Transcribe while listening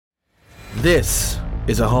This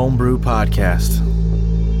is a homebrew podcast.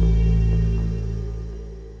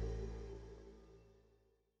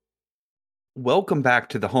 Welcome back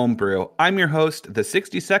to the Homebrew. I'm your host, the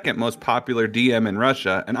 62nd most popular DM in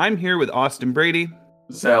Russia, and I'm here with Austin Brady,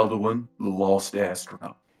 Zaldwin, the lost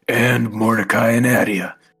astronaut, and Mordecai and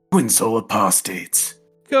Adia, twin soul apostates,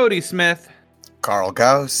 Cody Smith, Carl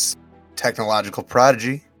Gauss, technological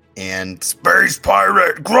prodigy, and space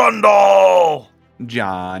pirate Grundle,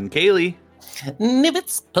 John Cayley,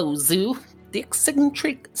 Nivitz Pozu, the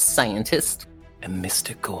eccentric scientist, and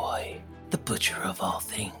Mr. Goy, the butcher of all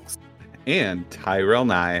things. and Tyrell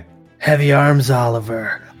Nye. Heavy Arms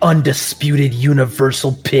Oliver, undisputed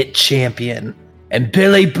universal pit champion. And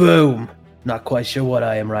Billy Boom, not quite sure what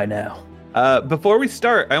I am right now. Before we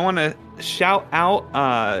start, I want to shout out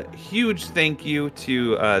a huge thank you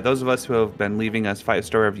to those of us who have been leaving us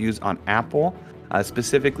 5-star reviews on Apple.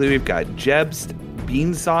 Specifically, we've got Jebst,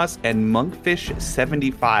 Bean Sauce, and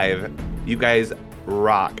Monkfish75. You guys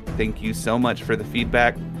rock. Thank you so much for the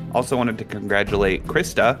feedback. Also wanted to congratulate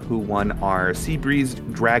Krista, who won our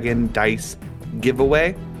Seabreeze Dragon Dice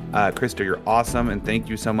giveaway. Krista, you're awesome, and thank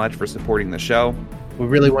you so much for supporting the show. We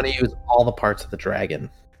really want to use all the parts of the dragon.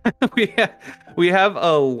 We have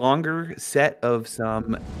a longer set of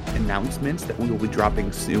some announcements that we will be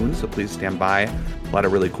dropping soon, so please stand by. A lot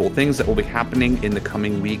of really cool things that will be happening in the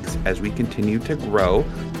coming weeks as we continue to grow,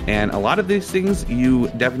 and a lot of these things you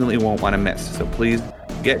definitely won't want to miss. So please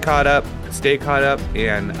get caught up, stay caught up,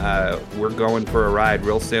 and we're going for a ride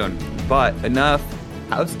real soon. But enough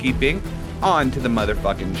housekeeping. On to the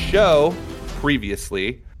motherfucking show.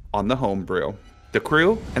 Previously on the Homebrew. The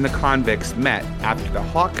crew and the convicts met after the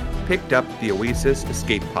Hawk picked up the Oasis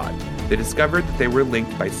escape pod. They discovered that they were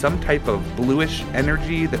linked by some type of bluish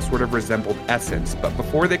energy that sort of resembled essence, but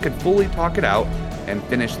before they could fully talk it out and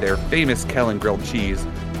finish their famous Kellen grilled cheese,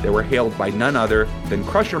 they were hailed by none other than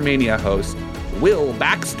Crusher Mania host Will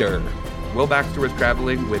Baxter. Will Baxter was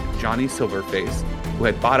traveling with Johnny Silverface, who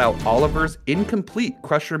had bought out Oliver's incomplete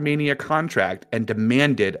Crusher Mania contract and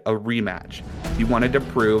demanded a rematch. He wanted to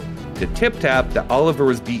prove to Tip Tap that Oliver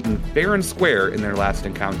was beaten fair and square in their last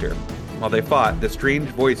encounter. While they fought, the strange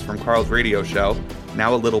voice from Carl's radio show,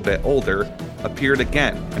 now a little bit older, appeared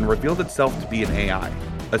again and revealed itself to be an AI.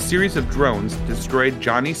 A series of drones destroyed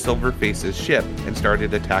Johnny Silverface's ship and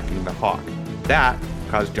started attacking the Hawk. That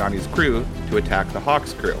caused Johnny's crew to attack the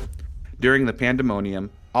Hawk's crew. During the pandemonium,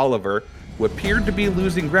 Oliver, who appeared to be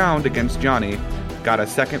losing ground against Johnny, got a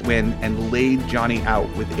second win and laid Johnny out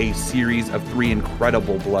with a series of 3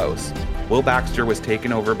 incredible blows. Will Baxter was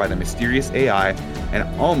taken over by the mysterious AI and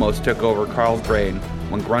almost took over Carl's brain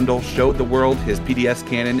when Grundle showed the world his PDS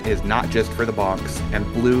cannon is not just for the bonks and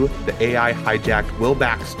blew the AI hijacked Will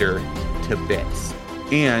Baxter to bits.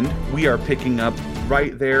 And we are picking up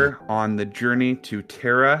right there on the journey to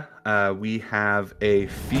Terra. We have a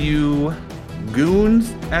few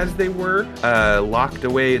goons, as they were, locked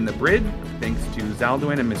away in the bridge, thanks to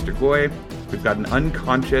Zaldwin and Mr. Goy. We've got an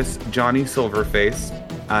unconscious Johnny Silverface,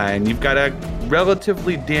 and you've got a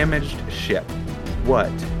relatively damaged ship.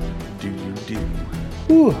 What do you do?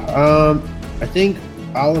 I think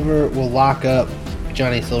Oliver will lock up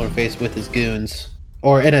Johnny Silverface with his goons,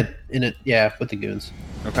 or with the goons.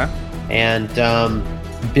 Okay. And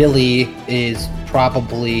Billy is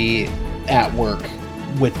probably at work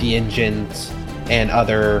with the engines and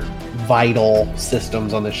other vital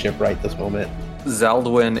systems on the ship right this moment.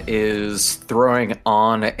 Zaldwin is throwing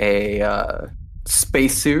on a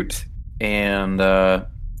spacesuit and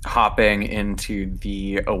hopping into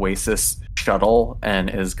the Oasis shuttle and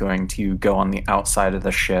is going to go on the outside of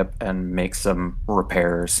the ship and make some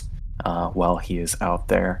repairs while he is out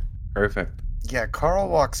there. Perfect. Yeah, Carl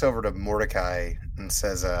walks over to Mordecai and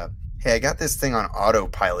says, hey, I got this thing on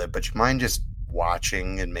autopilot, but you mind just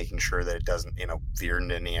watching and making sure that it doesn't, veer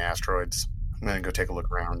into any asteroids? I'm going to go take a look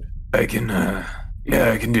around. I can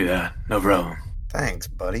do that. No problem. Thanks,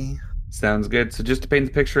 buddy. Sounds good. So just to paint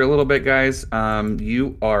the picture a little bit, guys,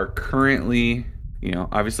 you are currently,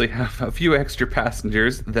 obviously have a few extra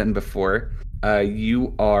passengers than before.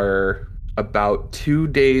 You are about 2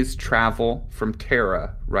 days travel from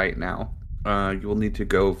Terra right now. You will need to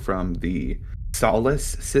go from the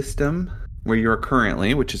Solace system, where you are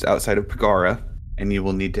currently, which is outside of Pagara, and you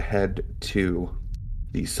will need to head to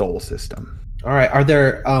the Sol system. All right. Are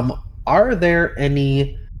there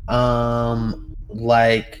any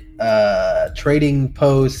trading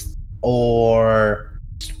posts or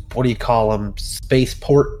what do you call them,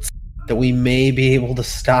 spaceports that we may be able to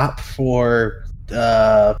stop for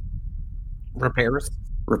repairs,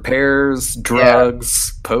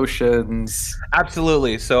 drugs, potions.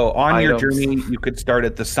 Absolutely. So on your items. journey, you could start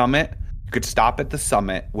at the summit. You could stop at the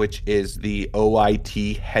summit, which is the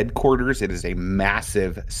OIT headquarters. It is a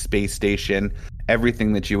massive space station,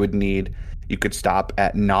 everything that you would need. You could stop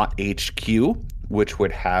at Not HQ, which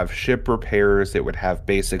would have ship repairs. It would have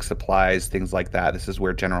basic supplies, things like that. This is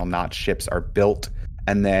where General Not ships are built.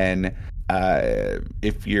 And then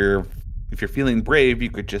if you're feeling brave, you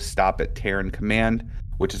could just stop at Terran Command,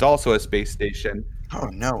 which is also a space station. Oh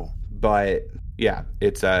no! But yeah,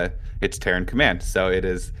 it's Terran Command, so it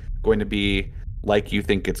is going to be like you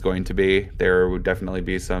think it's going to be. There would definitely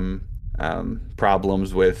be some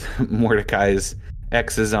problems with Mordecai's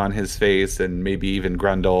X's on his face, and maybe even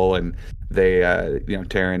Grundle. And they,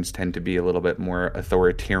 Terrans tend to be a little bit more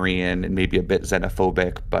authoritarian and maybe a bit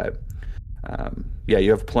xenophobic. But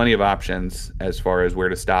you have plenty of options as far as where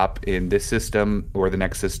to stop in this system or the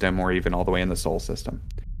next system, or even all the way in the Sol system.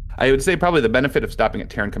 I would say probably the benefit of stopping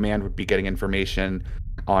at Terran Command would be getting information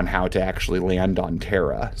on how to actually land on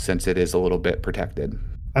Terra, since it is a little bit protected.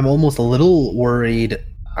 I'm almost a little worried,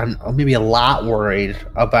 I'm maybe a lot worried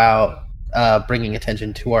about bringing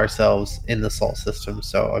attention to ourselves in the Sol system,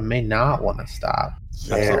 so I may not want to stop.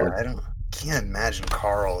 Yeah, Absolutely. I can't imagine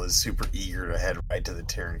Carl is super eager to head right to the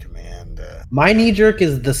Terran Command. My knee jerk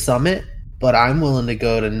is the summit, but I'm willing to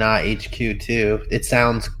go to Not HQ too. It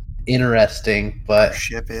sounds interesting, Our but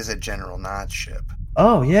ship is a General Not ship.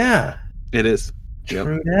 oh yeah, It is. Yep.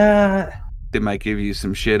 true that. They might give you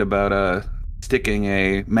some shit about sticking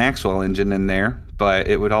a Maxwell engine in there, but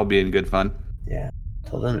it would all be in good fun. Yeah.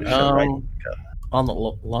 Till then, right.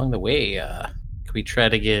 Along the way, could we try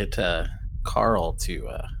to get Carl to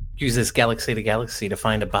use this galaxy to galaxy to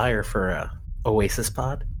find a buyer for a Oasis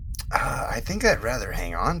pod? I think I'd rather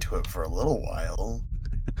hang on to it for a little while.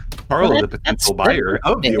 Carl is a That's potential buyer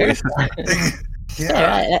of the fair. Oasis.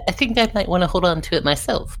 Yeah, I think I might want to hold on to it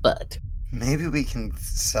myself, but maybe we can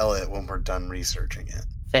sell it when we're done researching it.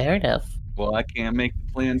 fair enough. Well, I can't make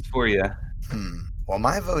the plans for you. Well,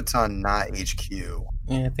 my vote's on Not HQ.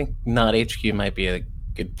 Yeah, I think Not HQ might be a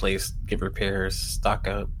good place. Get repairs, stock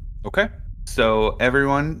up. Okay. So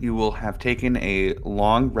everyone, you will have taken a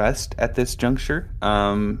long rest at this juncture.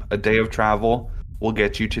 A day of travel will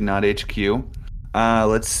get you to Not HQ.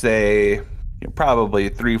 Let's say probably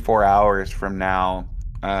 3-4 hours from now,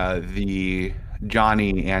 the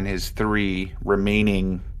Johnny and his 3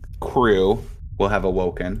 remaining crew will have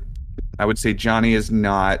awoken. I would say Johnny is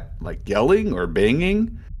not like yelling or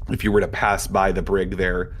banging. If you were to pass by the brig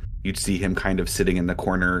there, you'd see him kind of sitting in the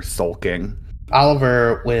corner sulking.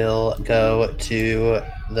 Oliver will go to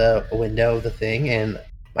the window of the thing and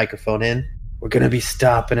microphone in. We're gonna be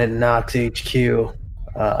stopping at Nox HQ.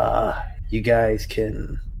 You guys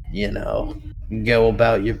can, go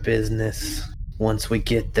about your business once we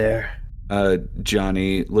get there.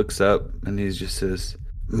 Johnny looks up and he just says,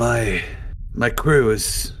 My crew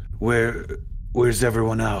is where's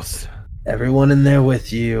everyone else? Everyone in there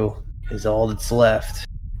with you is all that's left.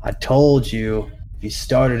 I told you, if you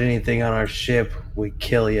started anything on our ship, we'd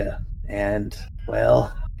kill you. And,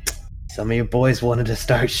 well, some of your boys wanted to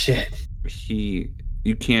start shit. He's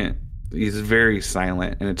very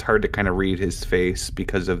silent, and it's hard to kind of read his face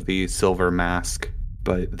because of the silver mask,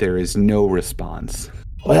 but there is no response.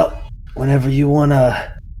 Well, whenever you want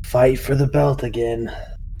to fight for the belt again,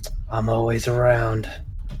 I'm always around.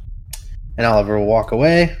 And Oliver will walk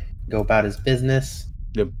away, go about his business.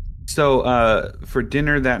 Yep. So for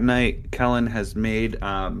dinner that night, Kellen has made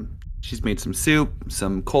she's made some soup,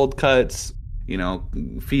 some cold cuts,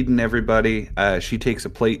 feeding everybody. She takes a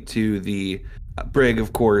plate to the brig,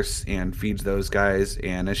 of course, and feeds those guys.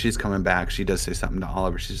 And as she's coming back, she does say something to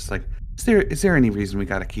Oliver. She's just like, is there any reason we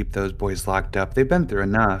got to keep those boys locked up? They've been through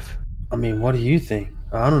enough. I mean, what do you think?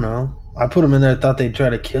 I don't know. I put them in there, thought they'd try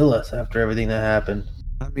to kill us after everything that happened.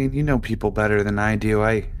 I mean, you know people better than I do.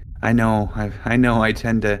 I know I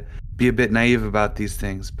tend to be a bit naive about these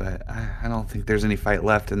things, but I don't think there's any fight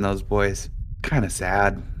left in those boys. Kind of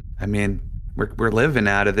sad. I mean, we're living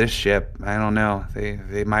out of this ship. I don't know.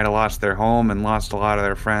 They might have lost their home and lost a lot of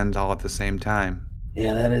their friends all at the same time.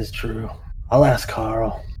 Yeah, that is true. I'll ask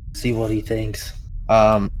Carl, see what he thinks.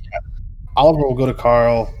 Oliver will go to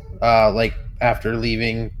Carl, after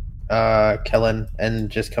leaving Kellen,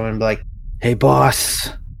 and just come and be like, Hey, boss,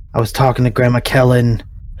 I was talking to Grandma Kellen,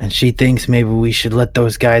 and she thinks maybe we should let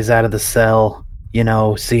those guys out of the cell,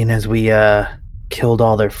 seeing as we killed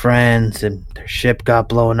all their friends and their ship got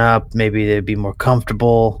blown up. Maybe they'd be more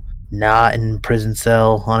comfortable not in prison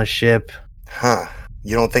cell on a ship. Huh.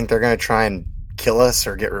 You don't think they're going to try and kill us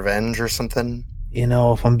or get revenge or something?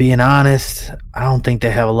 If I'm being honest, I don't think they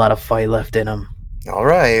have a lot of fight left in them. All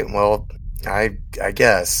right. Well, I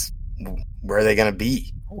guess. Where are they going to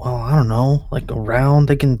be? Well, I don't know, like around.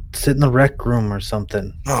 They can sit in the rec room or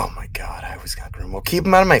something. Oh my god, I always got room. Well, keep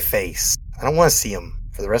them out of my face. I don't want to see them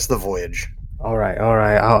for the rest of the voyage. All right.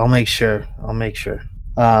 I'll make sure.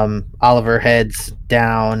 Oliver heads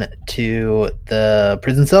down to the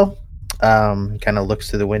prison cell. Kind of looks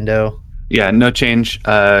through the window. Yeah, no change.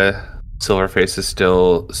 Silverface is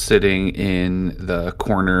still sitting in the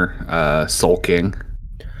corner, sulking.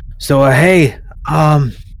 So, hey,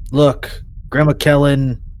 look, Grandma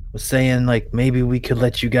Kellen was saying, like, maybe we could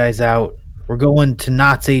let you guys out. We're going to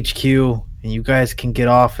Knott's HQ, and you guys can get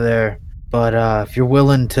off there. But, if you're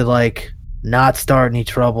willing to, like, not start any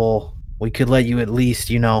trouble, we could let you at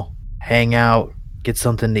least, hang out, get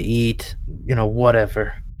something to eat,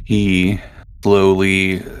 whatever. He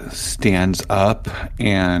slowly stands up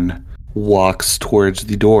and walks towards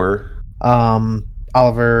the door.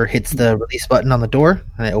 Oliver hits the release button on the door,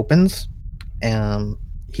 and it opens. And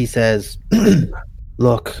he says,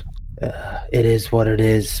 look, it is what it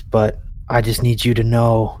is, but I just need you to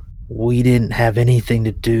know we didn't have anything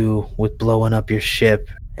to do with blowing up your ship,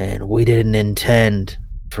 and we didn't intend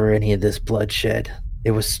for any of this bloodshed.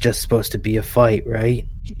 It was just supposed to be a fight, right?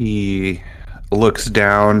 He looks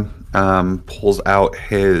down, pulls out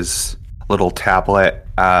his little tablet,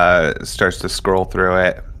 starts to scroll through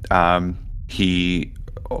it. He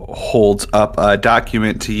holds up a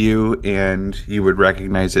document to you, and you would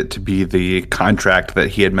recognize it to be the contract that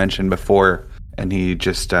he had mentioned before. And he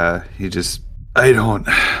just, I just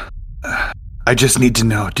need to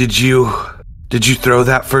know, did you throw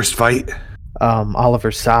that first fight?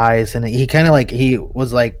 Oliver sighs, and he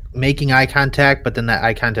was making eye contact, but then that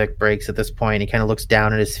eye contact breaks at this point. He kind of looks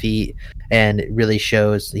down at his feet, and it really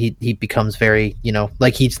shows. He becomes very,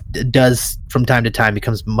 like he does from time to time,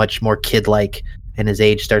 becomes much more kid-like, and his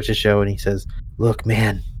age starts to show, and he says, look,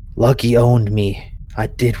 man, Lucky owned me. I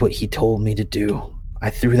did what he told me to do. I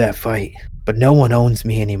threw that fight, but no one owns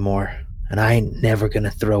me anymore, and I ain't never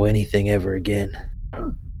gonna throw anything ever again.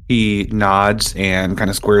 He nods and kind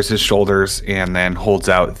of squares his shoulders, and then holds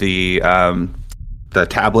out the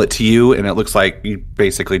tablet to you, and it looks like you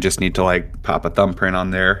basically just need to pop a thumbprint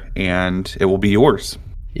on there, and it will be yours.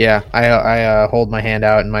 Yeah, I hold my hand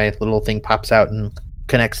out, and my little thing pops out and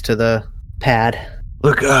connects to the pad.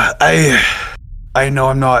 Look, I know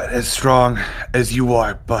I'm not as strong as you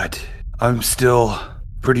are, but I'm still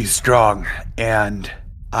pretty strong, and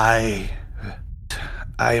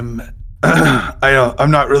I'm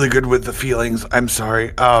not really good with the feelings. I'm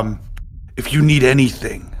sorry. If you need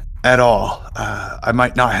anything at all, I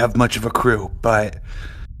might not have much of a crew, but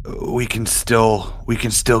we can still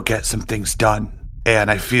get some things done. And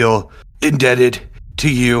I feel indebted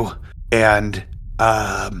to you. And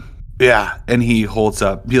yeah. And he holds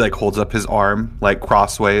up his arm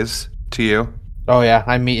crossways to you. Oh yeah,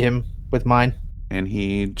 I meet him with mine. And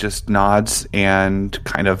he just nods, and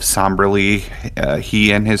kind of somberly,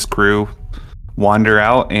 he and his crew wander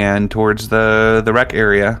out and towards the rec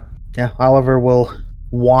area. Yeah, Oliver will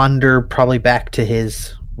wander probably back to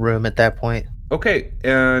his room at that point. Okay,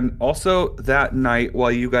 and also that night,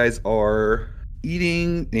 while you guys are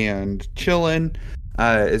eating and chilling,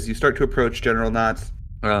 as you start to approach General Knotts,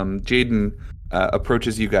 Jaden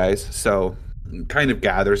approaches you guys, so kind of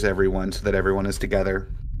gathers everyone so that everyone is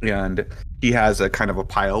together. And he has a kind of a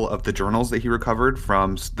pile of the journals that he recovered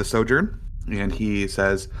from the Sojourn. And he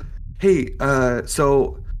says, hey,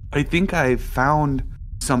 so I think I found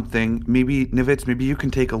something. Maybe, Nivitz, maybe you can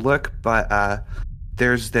take a look. But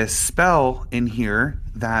there's this spell in here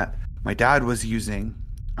that my dad was using.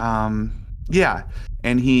 Yeah.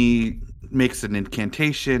 And he makes an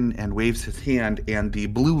incantation and waves his hand, and the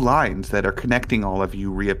blue lines that are connecting all of you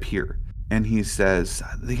reappear. And he says,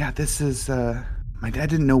 yeah, this is... my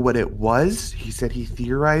dad didn't know what it was. He said he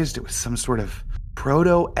theorized it was some sort of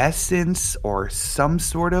proto-essence or some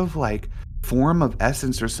sort of form of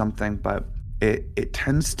essence or something, but it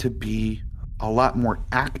tends to be a lot more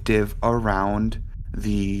active around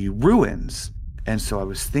the ruins. And so I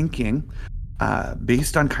was thinking,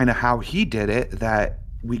 based on kind of how he did it, that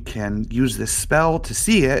we can use this spell to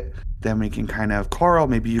see it. Then we can Carl,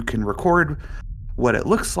 maybe you can record what it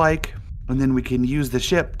looks like. And then we can use the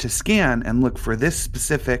ship to scan and look for this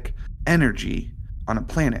specific energy on a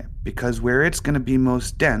planet, because where it's going to be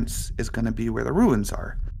most dense is going to be where the ruins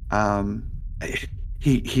are.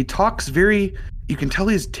 He talks very, you can tell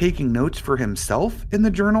he's taking notes for himself in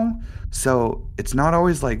the journal. So it's not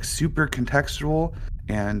always super contextual,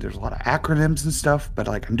 and there's a lot of acronyms and stuff, but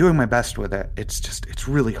I'm doing my best with it. It's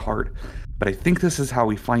really hard, but I think this is how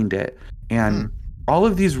we find it. And all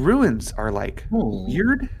of these ruins are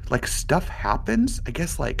weird, stuff happens. I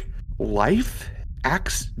guess life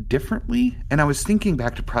acts differently. And I was thinking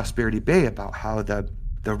back to Prosperity Bay about how the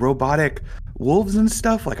robotic wolves and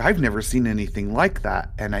stuff, like I've never seen anything like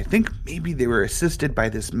that. And I think maybe they were assisted by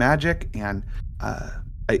this magic, and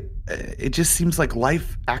it just seems like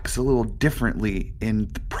life acts a little differently in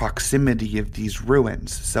the proximity of these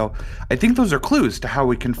ruins. So I think those are clues to how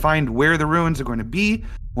we can find where the ruins are going to be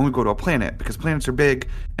when we go to a planet, because planets are big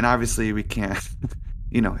and obviously we can't,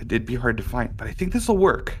 it'd be hard to find. But I think this will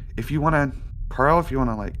work. If you want to, Carl,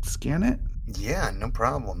 like scan it. Yeah, no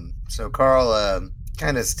problem. So Carl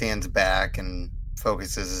kind of stands back and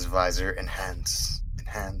focuses his visor,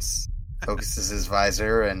 focuses his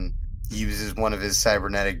visor and uses one of his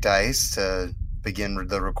cybernetic dice to begin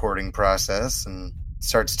the recording process, and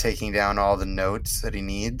starts taking down all the notes that he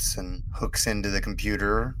needs and hooks into the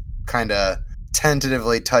computer, kind of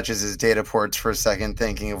tentatively touches his data ports for a second,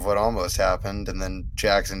 thinking of what almost happened, and then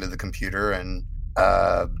jacks into the computer and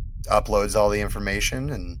uploads all the information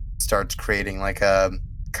and starts creating like a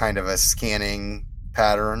kind of a scanning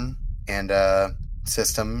pattern and a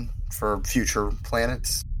system for future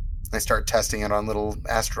planets. I start testing it on little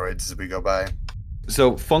asteroids as we go by.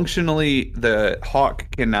 So functionally, the Hawk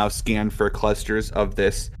can now scan for clusters of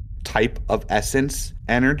this type of essence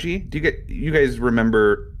energy. Do you guys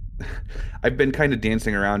remember? I've been kind of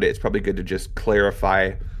dancing around it. It's probably good to just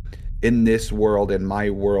clarify. In this world, in my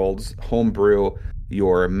world's homebrew,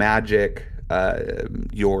 your magic,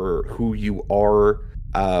 your who you are,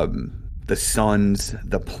 the suns,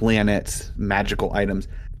 the planets, magical items.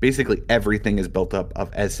 Basically, everything is built up of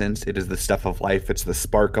essence. It is the stuff of life. It's the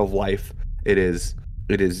spark of life. It's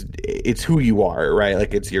who you are, right?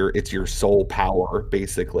 Like it's your soul power,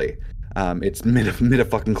 basically. It's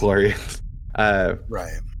fucking glorious.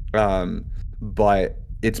 Right. But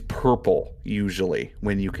it's purple usually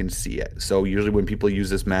when you can see it. So usually when people use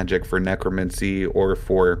this magic for necromancy or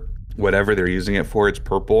for whatever they're using it for, it's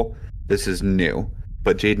purple. This is new.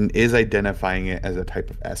 But Jaden is identifying it as a type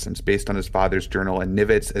of essence based on his father's journal and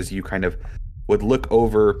Nivets. As you kind of would look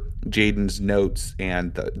over Jaden's notes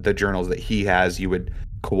and the journals that he has, you would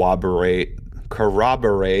corroborate.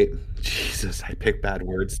 Jesus, I pick bad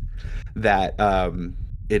words. That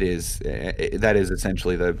that is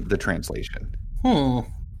essentially the translation.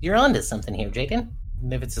 You're onto something here, Jaden.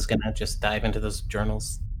 Nivets is gonna just dive into those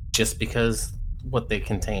journals just because what they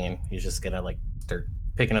contain. He's just gonna like start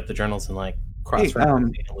picking up the journels and like. Hey,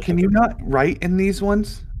 can you not write in these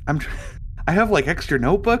ones? I have like extra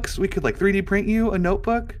notebooks. We could like 3D print you a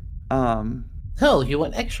notebook. Hell, you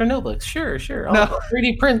want extra notebooks? Sure. I'll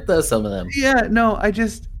 3D print some of them. Yeah, no,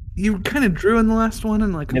 you kind of drew in the last one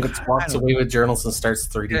and like. Nivets walks away with journals and starts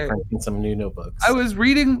 3D printing some new notebooks. I was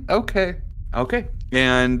reading. Okay.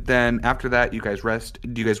 And then after that, you guys rest.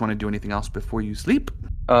 Do you guys want to do anything else before you sleep?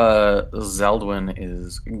 Zeldwin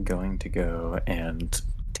is going to go and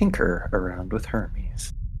tinker around with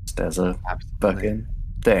Hermes just as a fucking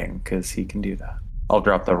thing, because he can do that. I'll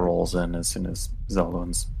drop the rolls in as soon as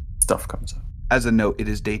Zeldwin's stuff comes up. As a note, it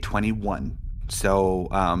is day 21, so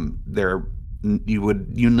you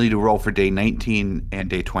need to roll for day 19 and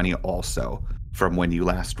day 20 also from when you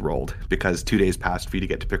last rolled, because 2 days passed for you to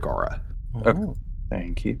get to Picora. Okay.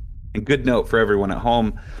 Thank you. And good note for everyone at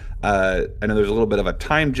home. I know there's a little bit of a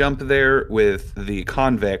time jump there with the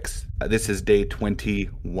convicts. This is day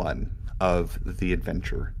 21 of the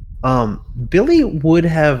adventure. Billy would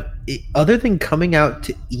have, other than coming out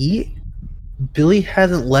to eat, Billy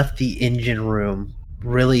hasn't left the engine room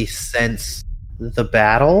really since the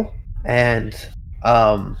battle. And,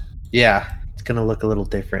 it's going to look a little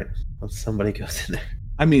different when somebody goes in there.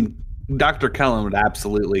 I mean, Dr. Kellen would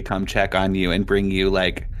absolutely come check on you and bring you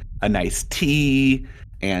like a nice tea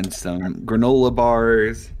and some granola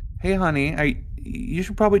bars. Hey, honey, you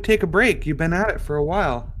should probably take a break. You've been at it for a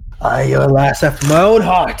while. Your last after my own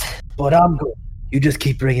heart, but I'm good. You just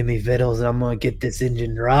keep bringing me victuals, and I'm gonna get this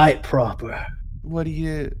engine right proper. What are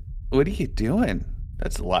you doing?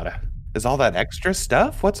 That's a lot of. Is all that extra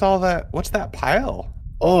stuff? What's all that? What's that pile?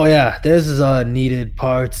 Oh yeah, there's needed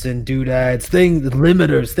parts and doodads,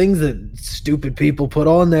 limiters, things that stupid people put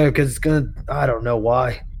on there because it's gonna. I don't know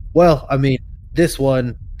why. Well, I mean, this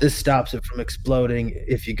stops it from exploding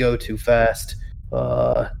if you go too fast.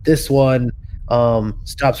 This one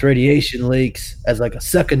stops radiation leaks as like a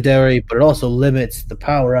secondary, but it also limits the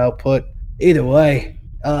power output. Either way,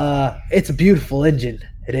 it's a beautiful engine.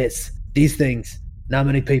 It is. These things, not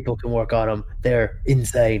many people can work on them. They're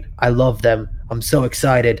insane. I love them. I'm so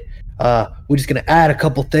excited. We're just gonna add a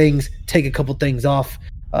couple things, take a couple things off.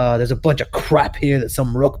 There's a bunch of crap here that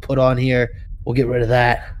some rook put on here. We'll get rid of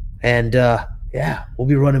that. And we'll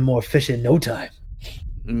be running more efficient in no time.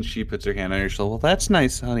 And she puts her hand on your shoulder. Well, that's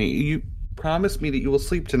nice, honey. promise me that you will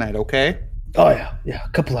sleep tonight, okay? Oh yeah, a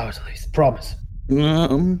couple hours at least. Promise.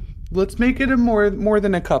 Let's make it a more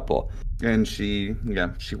than a couple. And she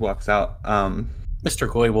walks out.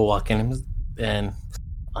 Mr. Goy will walk in and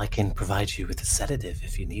I can provide you with a sedative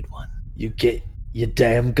if you need one. You get your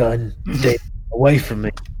damn gun away from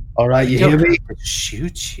me. All right, you hear me?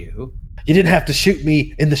 Shoot you. You didn't have to shoot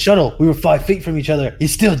me in the shuttle. We were 5 feet from each other. You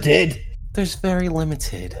still did. There's very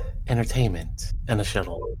limited entertainment in a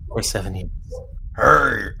shuttle for 7 years.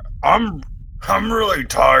 Hey, I'm really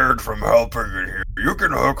tired from helping in here. You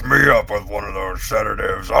can hook me up with one of those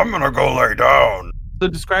sedatives. I'm gonna go lay down. So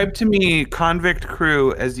describe to me convict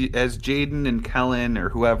crew as Jaden and Kellen or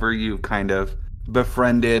whoever you kind of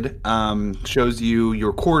befriended shows you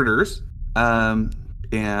your quarters.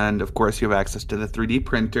 And of course you have access to the 3D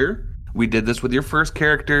printer. We did this with your first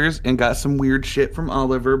characters and got some weird shit from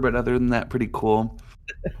Oliver, but other than that, pretty cool.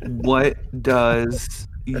 What does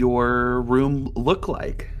your room look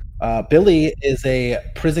like? Billy is a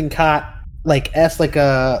prison cot, like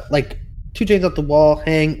two chains up the wall,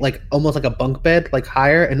 hang like almost like a bunk bed, like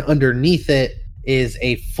higher, and underneath it is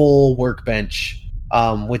a full workbench,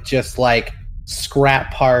 with just like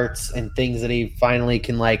scrap parts and things that he finally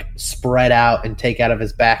can like spread out and take out of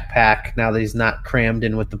his backpack now that he's not crammed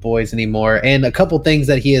in with the boys anymore, and a couple things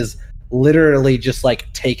that he has literally just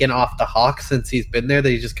like taken off the Hawk since he's been there that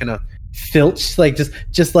he just kind of filched, like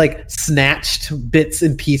just like snatched bits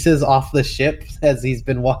and pieces off the ship as he's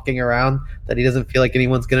been walking around that he doesn't feel like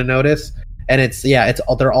anyone's gonna notice. And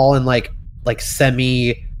they're all in like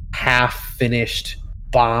semi half finished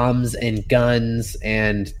bombs and guns,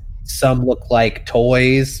 and some look like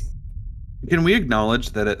toys. Can we acknowledge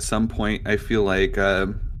that at some point I feel like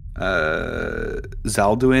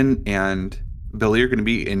Zalduin and Billy are going to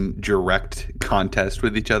be in direct contest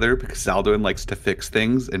with each other because Zalduin likes to fix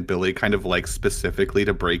things and Billy kind of likes specifically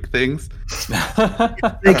to break things.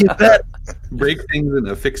 Make it better. Break things in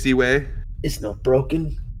a fixie way. It's not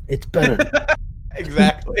broken. It's better.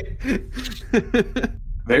 Exactly.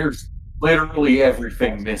 There's literally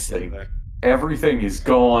everything missing. Everything is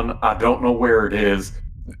gone. I don't know where it is.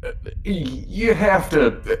 You have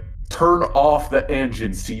to turn off the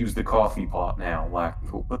engines to use the coffee pot now. Like,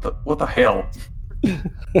 what the hell?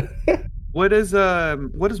 What does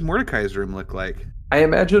Mordecai's room look like? I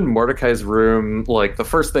imagine Mordecai's room, like the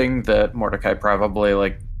first thing that Mordecai probably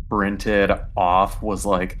like printed off was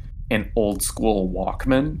like an old school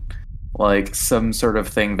Walkman, like some sort of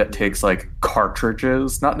thing that takes like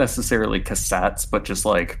cartridges, not necessarily cassettes, but just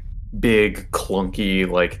like big clunky,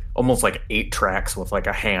 like almost like 8 tracks with like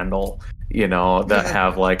a handle, you know, that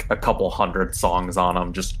have like a couple hundred songs on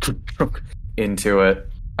them, just into it.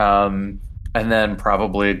 And then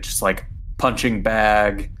probably just like punching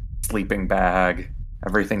bag, sleeping bag,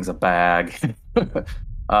 everything's a bag.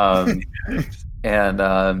 And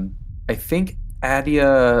I think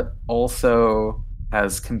Adia also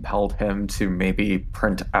has compelled him to maybe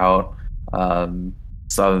print out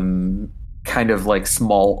some kind of like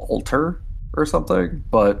small altar or something,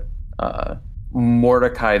 but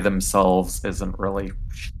Mordecai themselves isn't really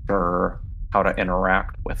sure how to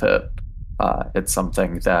interact with it. It's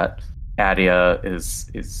something that Adia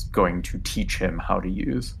is going to teach him how to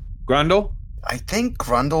use. Grundle? I think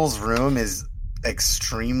Grundle's room is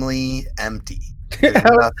extremely empty. There's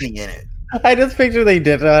nothing in it. I just picture they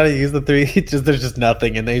didn't know how to use the 3. There's just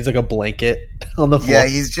nothing in there. He's like a blanket on the floor. Yeah,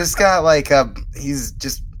 he's just got like he's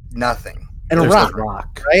just nothing. And a There's rock, a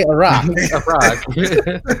rock. right? A rock. A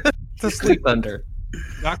rock. To sleep under.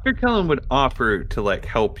 Dr. Kellen would offer to like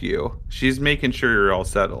help you. She's making sure you're all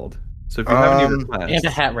settled. So if you have any requests. And a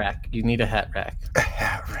hat rack. You need a hat rack. A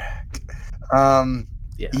hat rack.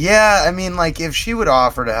 Yeah, I mean, like, if she would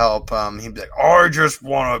offer to help, he'd be like, I just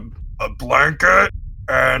want a blanket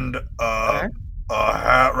and a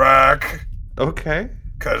hat rack. Okay.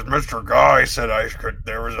 Because Mr. Guy said I could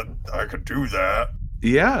do that.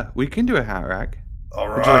 Yeah, we can do a hat rack. All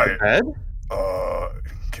Would you like a right. bed?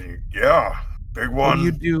 Can you? Yeah, big What one. do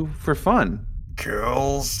you do for fun?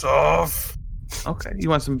 Kill stuff. Okay. You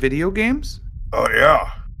want some video games? Oh yeah,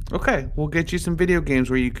 Okay, we'll get you some video games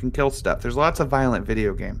where you can kill stuff. There's lots of violent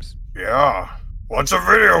video games. yeah. What's a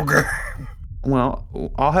video game? Well,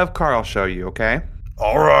 I'll have Carl show you, okay?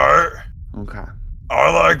 All right. Okay.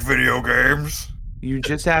 I like video games. You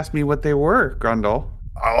just asked me what they were, Grundle.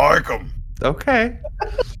 I like them. Okay.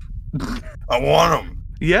 I want them.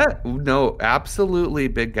 Yeah, no, absolutely,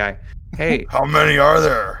 big guy. Hey, How many are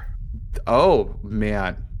there? oh,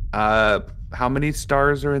 man. How many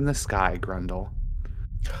stars are in the sky, Grundle?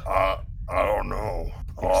 I don't know.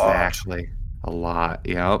 A lot. Exactly. A lot,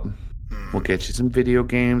 yep. Hmm. We'll get you some video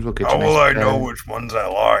games. We'll get How you will I nice know bed. which ones I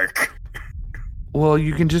like? Well,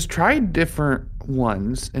 you can just try different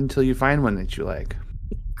ones until you find one that you like.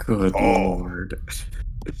 Good lord.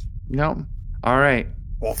 No. All right.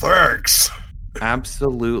 Well, thanks.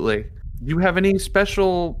 Absolutely. Do you have any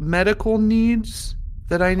special medical needs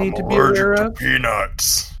that I need I'm to be allergic aware to of?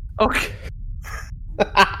 peanuts. Okay.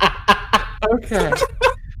 Okay.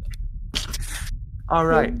 All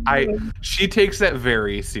right. She takes that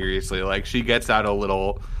very seriously. Like she gets out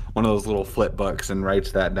one of those little flip books and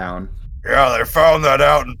writes that down. Yeah, they found that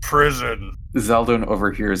out in prison. Zeldon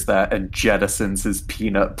overhears that and jettisons his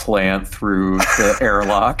peanut plant through the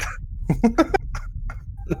airlock.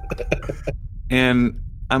 And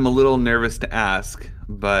I'm a little nervous to ask,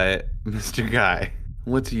 but Mr. Guy,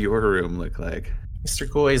 what's your room look like? Mr.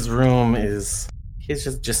 Goy's room is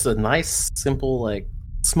just a nice, simple, like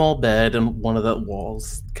small bed, and one of the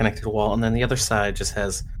walls connected to the wall, and then the other side just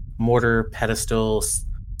has mortar pedestals,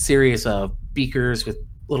 series of beakers with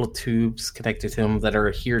little tubes connected to them that are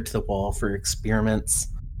adhered to the wall for experiments,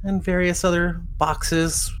 and various other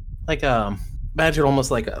boxes. Like imagine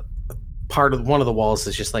almost like a part of one of the walls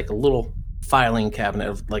is just like a little filing cabinet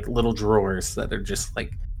of like little drawers that are just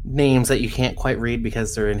like names that you can't quite read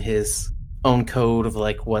because they're in his own code of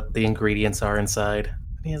like what the ingredients are inside.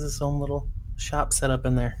 He has his own little shop set up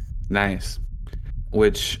in there. Nice.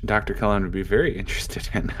 Which Dr. Cullen would be very interested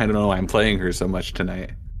in. I don't know why I'm playing her so much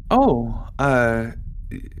tonight. Oh,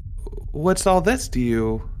 what's all this? Do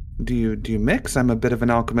you mix? I'm a bit of an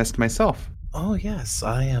alchemist myself. Oh yes,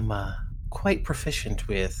 I am quite proficient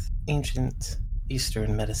with ancient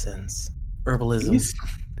Eastern medicines, herbalism. East?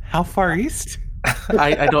 How far east?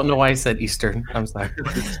 I don't know why I said Eastern. I'm sorry.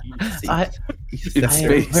 I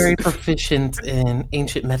am very proficient in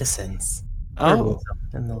ancient medicines. Oh,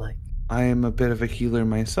 And the like. I am a bit of a healer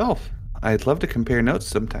myself. I'd love to compare notes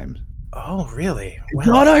sometimes. Oh, really?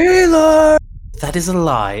 Not a healer! That is a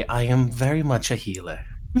lie. I am very much a healer.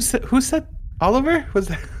 Who said Oliver?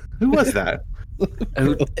 Who was that?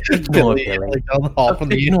 Ignore Billy.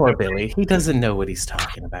 Ignore Billy. He doesn't know what he's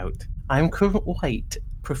talking about. I'm quite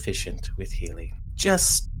proficient with healing.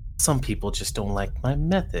 Just some people just don't like my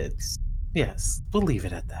methods. Yes, we'll leave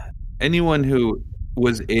it at that. Anyone who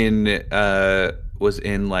was in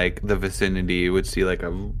like the vicinity would see like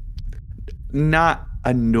not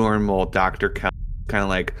a normal Dr. Cal, kind of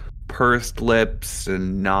like pursed lips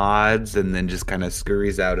and nods, and then just kind of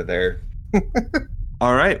scurries out of there.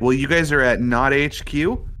 All right. Well, you guys are at Not HQ.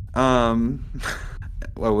 I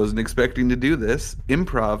wasn't expecting to do this.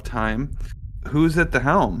 Improv time. Who's at the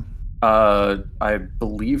helm? I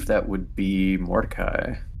believe that would be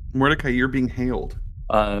Mordecai. Mordecai, you're being hailed.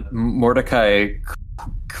 Mordecai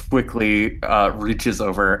quickly reaches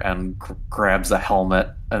over and grabs a helmet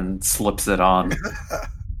and slips it on.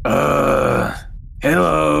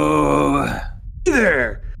 Hello. Hey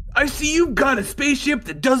there. I see you've got a spaceship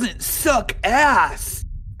that doesn't suck ass.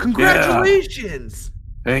 Congratulations.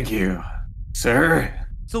 Yeah. Thank you, sir.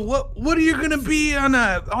 So what are you gonna be on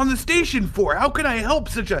the station for? How can I help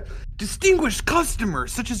such a distinguished customer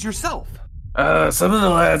such as yourself? Some of the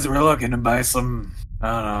lads were looking to buy some,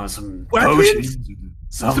 I don't know, some weapons? potions,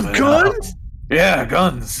 something. Some guns? Yeah,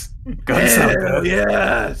 guns. Guns sound good.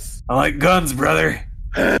 Yes. I like guns, brother.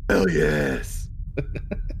 Hell yes.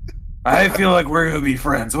 I feel like we're gonna be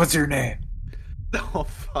friends. What's your name? Oh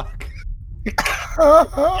fuck.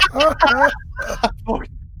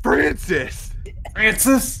 Francis.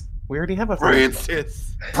 Francis? We already have a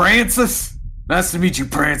Francis. Francis? Nice to meet you,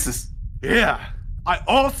 Francis. Yeah. I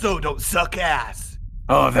also don't suck ass.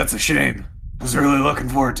 Oh, that's a shame. I was really looking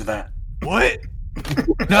forward to that. What?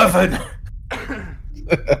 Nothing.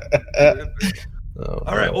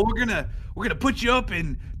 All right. Well, we're gonna put you up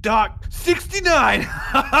in Dock 69.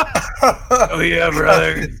 Oh yeah,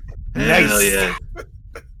 brother. Nice. Hell yeah.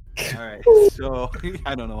 All right. So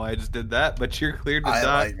I don't know why I just did that, but you're cleared to I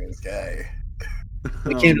dock. like this guy.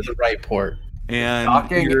 We came to the right port. And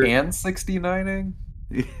Docking you're- and 69ing?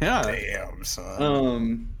 Yeah. Damn,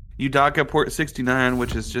 son. You dock at Port 69,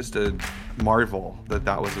 which is just a marvel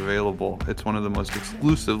that was available. It's one of the most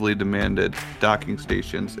exclusively demanded docking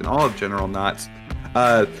stations in all of General Knott's.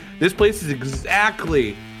 This place is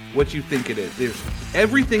exactly what you think it is.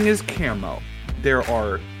 Everything is camo. There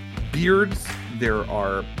are beards. There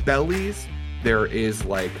are bellies. There is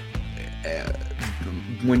like,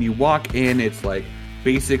 when you walk in, it's like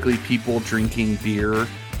basically people drinking beer,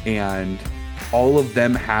 and all of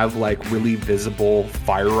them have like really visible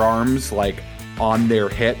firearms like on their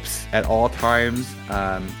hips at all times.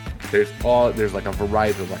 There's like a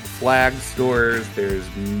variety of like flag stores. There's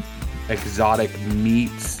exotic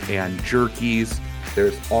meats and jerkies.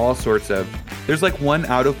 There's all sorts of. There's like one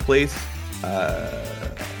out of place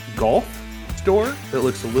golf store that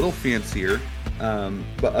looks a little fancier.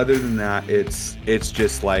 But other than that, it's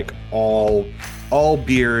just like all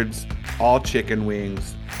beards, all chicken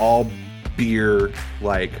wings, all beer,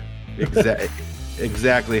 like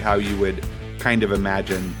exactly how you would kind of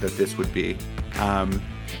imagine that this would be. And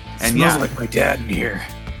Smells like my dad in here.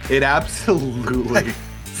 it absolutely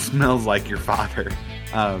smells like your father,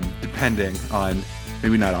 depending on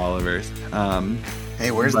maybe not Oliver's.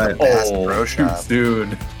 Hey, where's the Bass Pro Shop?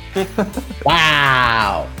 Dude.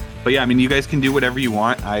 Wow. But yeah, I mean, you guys can do whatever you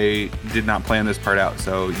want. I did not plan this part out,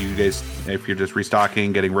 so you guys, if you're just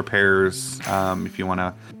restocking, getting repairs, if you want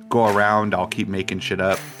to go around, I'll keep making shit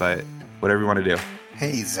up. But whatever you want to do.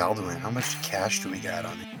 Hey, Zaldwin, how much cash do we got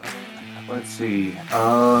on it? Let's see.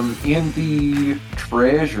 In the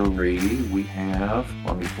treasury, we have.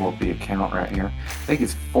 Let me pull up the account right here. I think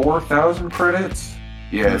it's 4,000 credits.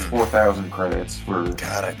 Yeah, it's 4,000 credits for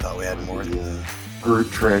God, I thought we had more than that. group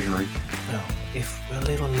treasury. Well, if we're a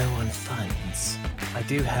little low on funds, I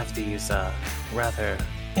do have these rather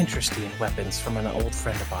interesting weapons from an old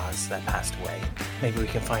friend of ours that passed away. Maybe we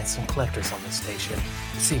can find some collectors on this station.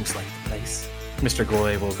 It seems like the place. Mr.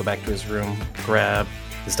 Goy will go back to his room, grab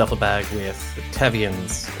his duffel bag with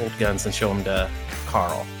Tevian's old guns, and show them to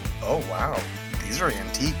Carl. Oh, wow. These are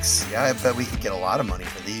antiques. Yeah, I bet we could get a lot of money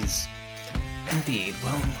for these. Indeed.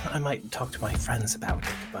 Well, I might talk to my friends about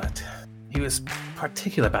it, but he was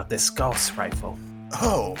particular about this Gauss rifle.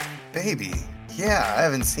 Oh, baby. Yeah, I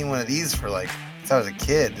haven't seen one of these for since I was a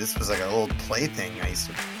kid. This was like a little plaything I used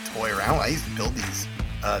to toy around with. I used to build these.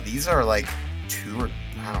 These are like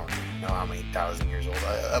I don't know how many thousand years old.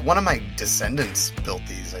 One of my descendants built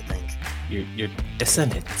these, I think. Your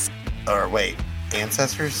descendants? Or wait,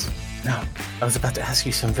 ancestors? No, I was about to ask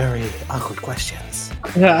you some very awkward questions.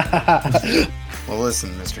 Well, listen,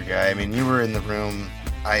 Mr. Guy. I mean, you were in the room.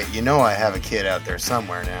 I have a kid out there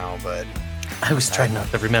somewhere now, but I was trying not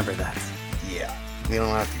to remember that. yeah, we don't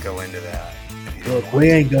have to go into that. Look, we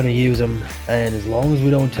ain't gonna use them, and as long as we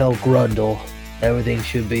don't tell Grundle, everything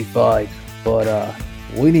should be fine. But,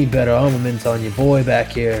 we need better armaments on your boy back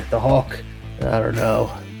here, the Hawk. I don't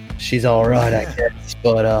know. She's alright, I guess,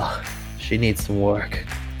 but, she needs some work.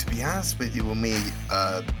 To be honest with you, when we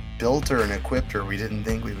built her and equipped her, we didn't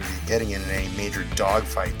think we would be getting into any major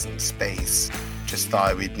dogfights in space. Just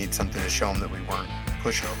thought we'd need something to show them that we weren't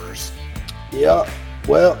pushovers. Yeah,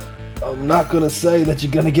 well, I'm not gonna say that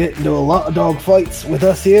you're gonna get into a lot of dogfights with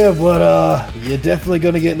us here, but, you're definitely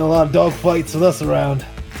gonna get in a lot of dogfights with us around.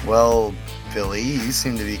 Well, Billy, you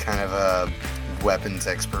seem to be kind of a weapons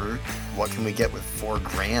expert. What can we get with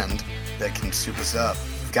 $4,000 that can soup us up?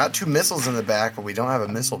 We've got 2 missiles in the back, but we don't have a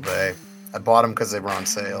missile bay. I bought them because they were on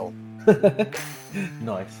sale.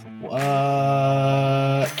 Nice.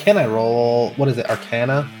 Can I roll, what is it,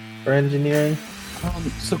 Arcana for engineering?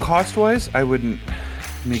 So cost-wise, I wouldn't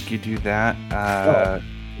make you do that.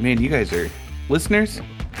 Man, you guys are listeners.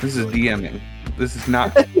 This is DMing. This is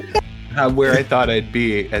not where I thought I'd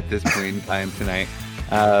be at this point in time tonight.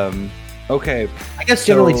 Okay. I guess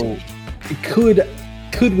generally speaking,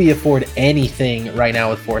 could we afford anything right now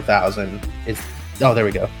with 4,000? Oh, there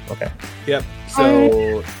we go. Okay. Yep.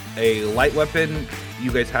 So a light weapon.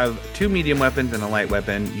 You guys have 2 medium weapons and a light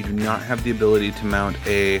weapon. You do not have the ability to mount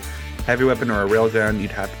a heavy weapon or a railgun.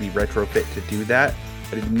 You'd have to be retrofit to do that.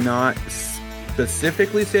 I did not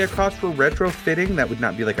specifically say a cost for retrofitting. That would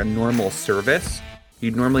not be like a normal service.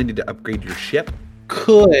 You'd normally need to upgrade your ship.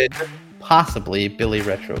 Could possibly Billy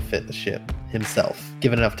retrofit the ship himself,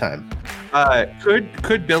 given enough time?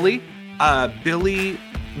 Could Billy? Billy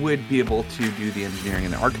would be able to do the engineering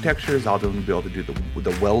and the architecture. Zaldwin would be able to do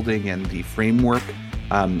the welding and the framework.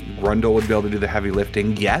 Grundle would be able to do the heavy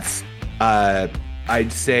lifting. Yes. I'd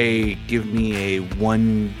say give me a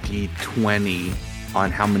 1d20 on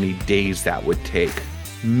how many days that would take.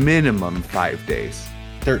 Minimum 5 days.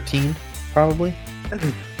 13, probably.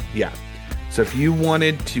 Yeah. So if you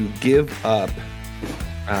wanted to give up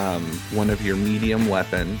one of your medium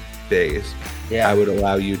weapon bays, I would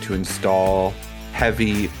allow you to install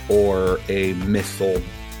heavy or a missile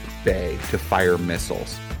bay to fire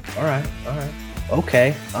missiles. All right.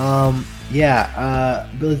 Okay.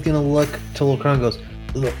 Billy's gonna look to Locron and goes,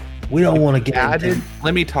 look, we don't want to get added.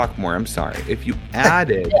 Let me talk more. I'm sorry. If you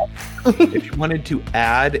added, if you wanted to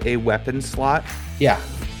add a weapon slot,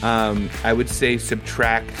 I would say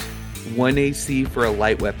subtract 1 AC for a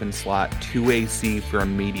light weapon slot, 2 AC for a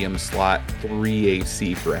medium slot, 3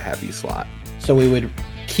 AC for a heavy slot. So we would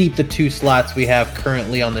keep the 2 slots we have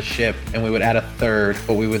currently on the ship, and we would add a third,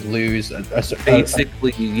 but we would lose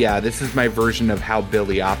basically. This is my version of how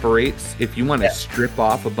Billy operates. If you want to strip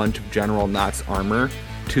off a bunch of General Knott's armor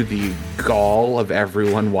to the gall of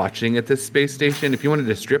everyone watching at this space station, if you wanted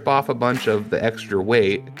to strip off a bunch of the extra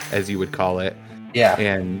weight, as you would call it, Yeah.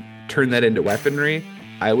 and turn that into weaponry,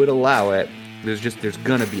 I would allow it. There's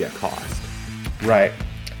gonna be a cost. Right.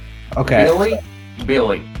 Okay.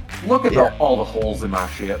 Billy, look at Yeah. all the holes in my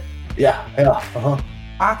ship. Yeah. Uh-huh.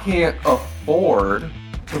 I can't afford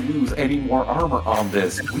to lose any more armor on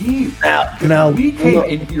this. We Now, came look.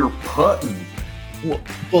 in here putting.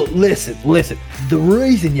 Well, listen. The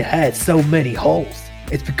reason you had so many holes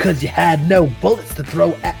is because you had no bullets to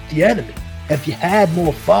throw at the enemy. If you had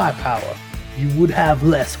more firepower, you would have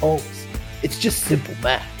less holes. It's just simple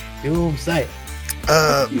math. You know what I'm saying?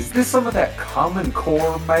 Is this some of that Common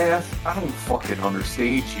Core math? I don't fucking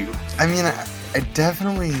understand you. I mean, I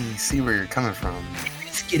definitely see where you're coming from.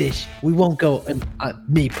 Skittish. We won't go.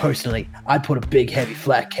 Me personally, I'd put a big heavy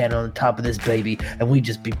flat cannon on the top of this baby, and we'd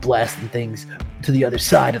just be blasting things to the other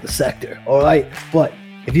side of the sector. All right. But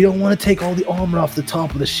if you don't want to take all the armor off the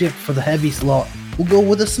top of the ship for the heavy slot, we'll go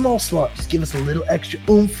with a small slot. Just give us a little extra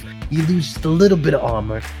oomph. You lose just a little bit of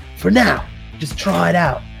armor for now. Just try it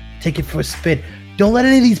out. Take it for a spin. Don't let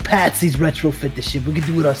any of these patsies retrofit the ship. We can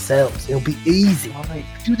do it ourselves. It'll be easy. We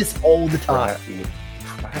do this all the time.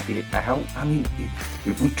 Try it out. I mean,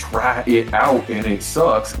 if we try it out and it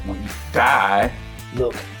sucks, we die.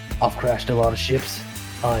 Look, I've crashed a lot of ships.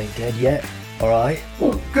 I ain't dead yet. All right.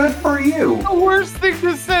 Well, good for you. The worst thing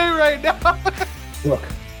to say right now. Look,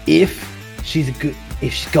 if she's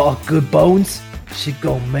got good bones, she's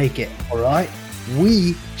gonna make it. All right.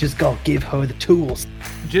 We just gotta give her the tools.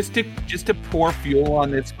 Just to pour fuel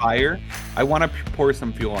on this fire, I want to pour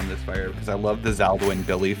some fuel on this fire because I love the Zaldo and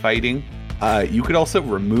Billy fighting. You could also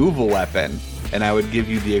remove a weapon, and I would give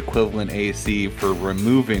you the equivalent AC for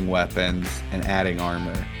removing weapons and adding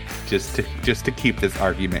armor, just to keep this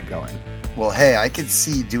argument going. Well, hey, I could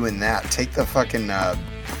see doing that. Take the fucking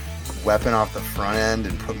weapon off the front end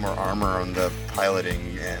and put more armor on the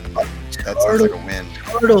piloting, and that sounds like a win.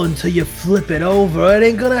 Turtle until you flip it over. It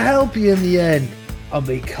ain't gonna help you in the end. I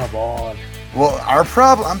mean, come on. Well, our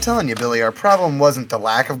problem, I'm telling you, Billy, our problem wasn't the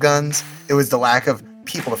lack of guns. It was the lack of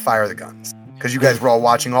people to fire the guns. Because you guys were all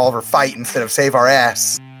watching Oliver fight instead of save our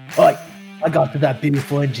ass. Alright, I got to that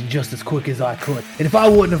beautiful engine just as quick as I could. And if I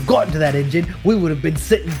wouldn't have gotten to that engine, we would have been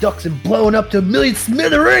sitting ducks and blowing up to a million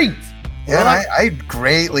smithereens. Yeah, and I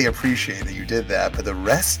greatly appreciate that you did that, but the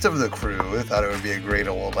rest of the crew thought it would be a great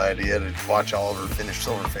old idea to watch Oliver finish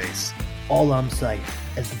Silverface. All I'm saying,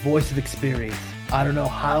 as the voice of experience, I don't know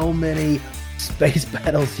how many space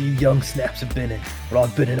battles you young snaps have been in, but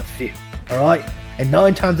I've been in a few, alright? And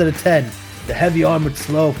 9 times out of 10, the heavy armored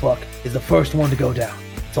slowfuck is the first one to go down.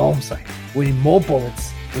 That's all I'm saying. We need more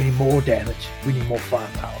bullets, we need more damage, we need more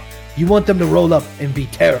firepower. You want them to roll up and be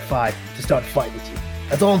terrified to start fighting with you.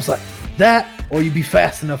 That's all I'm saying. That, or you be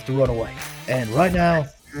fast enough to run away. And right now,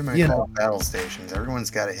 They might you call know. it battle stations.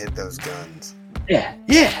 Everyone's got to hit those guns.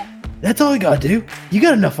 Yeah. That's all you gotta do. You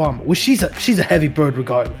got enough armor. Well, she's a heavy bird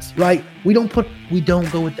regardless, right? We don't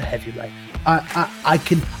go with the heavy right. I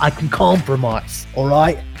can compromise, all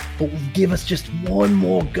right? But give us just one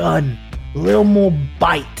more gun, a little more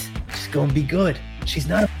bite. She's gonna be good. She's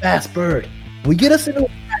not a fast bird. We get us into a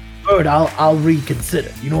fast bird, I'll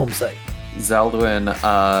reconsider. You know what I'm saying?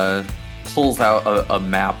 Zaldwin pulls out a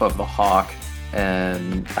map of the Hawk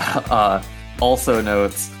and also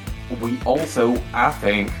notes, we also, I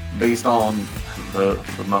think, based on the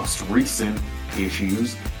most recent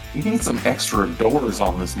issues, you need some extra doors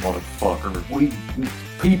on this motherfucker.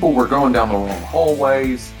 People were going down the wrong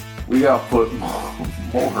hallways. We gotta put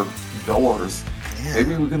more doors. Yeah.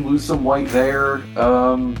 Maybe we can lose some weight there.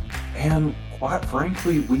 And quite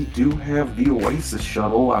frankly, we do have the Oasis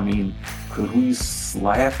shuttle. I mean, could we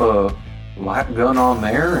slap a light gun on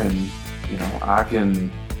there and, I can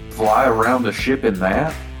fly around the ship in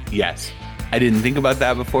that? Yes. I didn't think about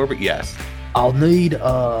that before, but yes. I'll need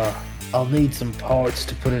some parts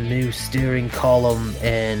to put a new steering column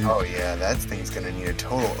and Oh yeah, that thing's gonna need a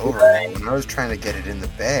total overhaul. When I was trying to get it in the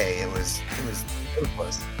bay, it was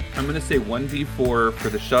hopeless. I'm going to say 1d4 for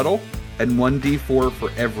the shuttle and 1d4 for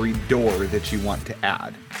every door that you want to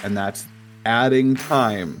add. And that's adding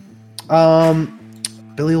time.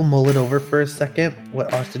 Billy will mull it over for a second,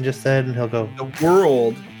 what Austin just said, and he'll go, The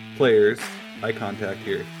world, players, eye contact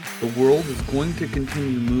here, the world is going to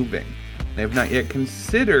continue moving. They have not yet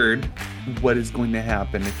considered what is going to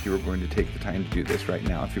happen if you were going to take the time to do this right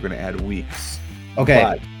now, if you're going to add weeks.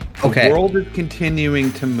 okay, But the world is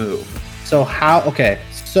continuing to move. so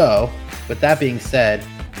with that being said,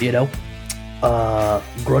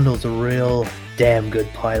 Grundle's a real damn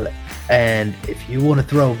good pilot. And if you want to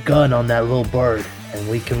throw a gun on that little bird and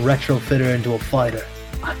we can retrofit her into a fighter,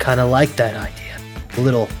 I kind of like that idea. A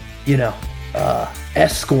little,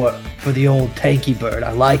 escort for the old tanky bird.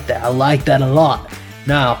 I like that. I like that a lot.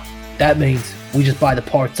 Now, that means we just buy the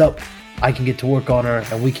parts up. I can get to work on her,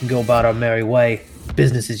 and we can go about our merry way.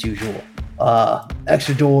 Business as usual.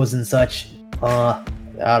 Extra doors and such. I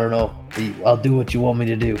don't know. I'll do what you want me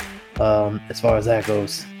to do, as far as that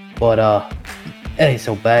goes. But, it ain't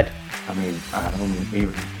so bad. I mean, I don't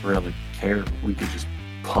even really care. We could just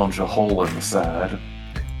punch a hole in the side.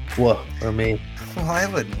 What? I mean, Well, I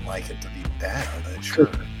wouldn't like it to be that, but sure.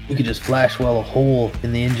 you could just flash well a hole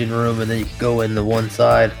in the engine room, and then you could go in the one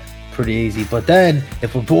side. Pretty easy. But then,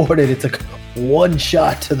 if we're boarded, it's a one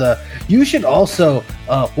shot to the... You should also,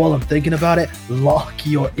 while I'm thinking about it, lock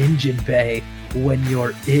your engine bay when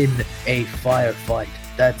you're in a firefight.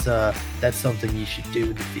 That's something you should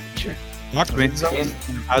do in the future. Lock me.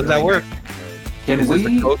 How does that work? Can Is this a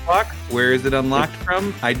we? code lock? Where is it unlocked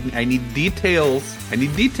from? I need details. I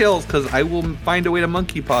need details because I will find a way to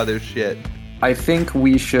monkey paw this shit. I think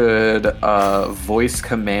we should voice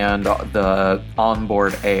command the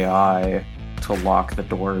onboard AI to lock the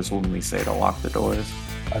doors when we say to lock the doors,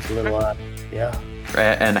 That's a little odd. Yeah.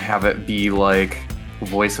 and have it be like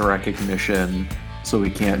voice recognition, so we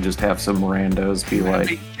can't just have some randos be You have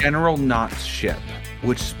like, a General Knots ship,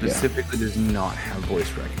 which specifically does not have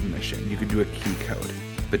voice recognition. You could do a key code,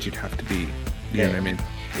 but you'd have to be, you know what I mean?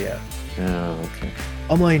 Yeah. oh, okay.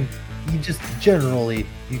 I mean, you just generally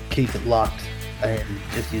you keep it locked and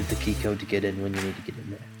just use the key code to get in when you need to get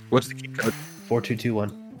in there. What's the key code?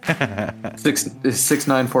 4221.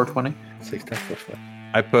 69420. 6944.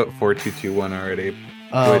 I put 4221 already,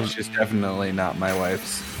 which is definitely not my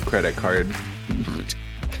wife's credit card.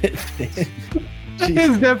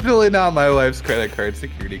 It's definitely not my wife's credit card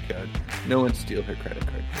security code. No one steal her credit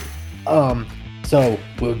card. So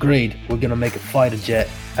we agreed we're gonna make a fighter jet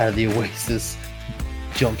out of the Oasis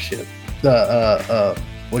jump ship. The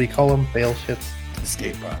what do you call them? Bail ships?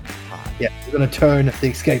 Escape pod. Yeah, we're gonna turn the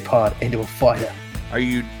escape pod into a fighter. Are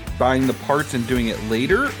you buying the parts and doing it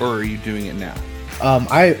later, or are you doing it now?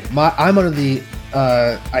 I'm under the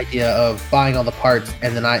idea of buying all the parts,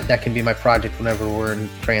 and then that can be my project whenever we're in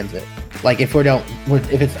transit. Like if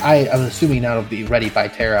I'm assuming now it'll be ready by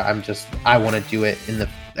Terra. I want to do it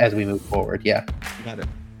as we move forward. Yeah. Got it.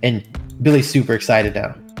 And Billy's super excited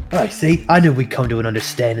now. All right, see, I knew we'd come to an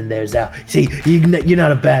understanding there, Zal. See, you're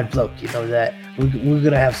not a bad bloke, you know that. We're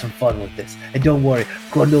gonna have some fun with this, and don't worry,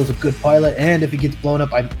 Grundle's a good pilot, and if he gets blown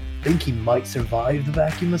up, I think he might survive the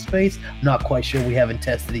vacuum of space. I'm not quite sure. We haven't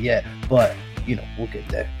tested it yet, but we'll get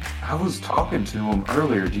there. I was talking to him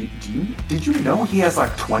earlier. Did you know he has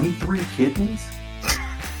like 23 kidneys?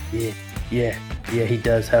 Yeah, he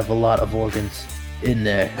does have a lot of organs in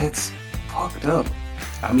there. It's fucked up.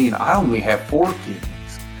 I mean, I only have 4 kidneys.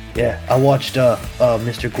 Yeah, I watched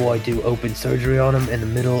Mr. Goy do open surgery on him in the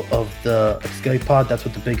middle of the escape pod. That's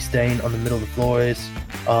what the big stain on the middle of the floor is.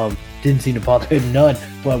 Didn't seem to bother him none,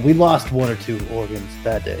 but we lost 1 or 2 organs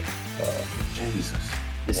that day. Jesus.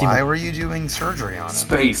 Why were you doing surgery on him?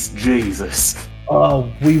 Space Jesus.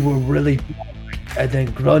 We were really, and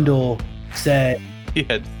then Grundle said He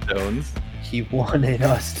had stones. he wanted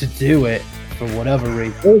us to do it for whatever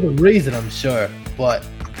reason. There's a reason, I'm sure, but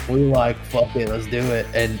we were like, fuck it, let's do it,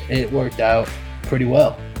 and it worked out pretty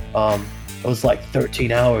well. It was like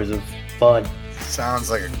 13 hours of fun. Sounds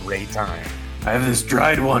like a great time. I have this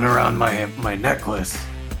dried one around my necklace.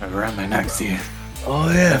 Around my neck, see it?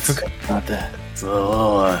 Oh yeah, I forgot about that. It's a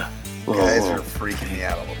little, You guys are freaking me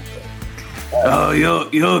out a little bit. Oh,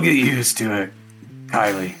 you'll get used to it,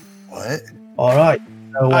 Kylie. What? All right.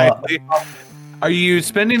 So, Are you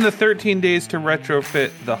spending the 13 days to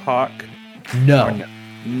retrofit the Hawk? no.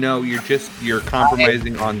 No, you're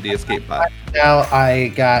compromising on the escape pod. Now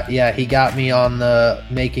he got me on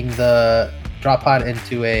making the drop pod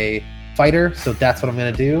into a fighter, so that's what I'm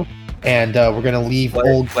gonna do. And we're gonna leave What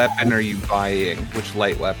old weapon are you buying? Which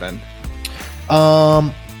light weapon?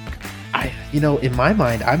 in my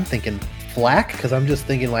mind, I'm thinking flak because I'm just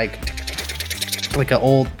thinking like an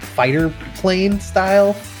old fighter plane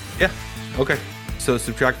style. Yeah. Okay. So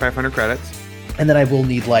subtract 500 credits. And then I will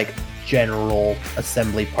need like general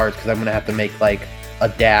assembly parts because I'm gonna have to make like a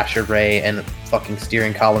dash array and a fucking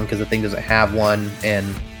steering column because the thing doesn't have one. And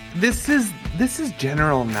This is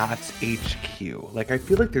General Knots HQ. Like, I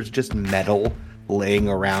feel like there's just metal laying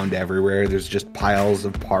around everywhere. There's just piles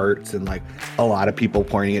of parts and like a lot of people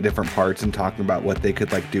pointing at different parts and talking about what they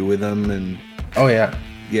could like do with them. And oh yeah,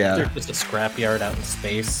 yeah, There's just a scrapyard out in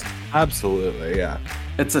space. absolutely, yeah.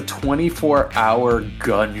 It's a 24-hour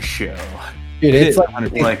gun show, dude, It it's is like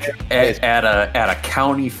 100%. like at a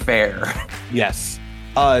county fair. Yes.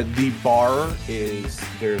 The bar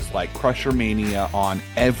there's like Crusher Mania on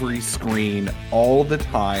every screen all the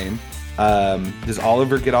time. Does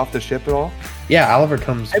Oliver get off the ship at all? Yeah, Oliver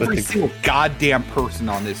comes Every with single goddamn person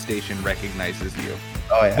on this station recognizes you.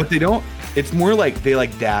 Oh yeah. But they don't. It's more like they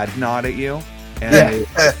like dad nod at you, and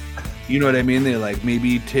Yeah. you know what I mean. They like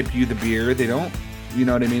maybe tip you the beer. They don't. You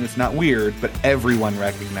know what I mean. It's not weird, but everyone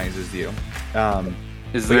recognizes you. Is But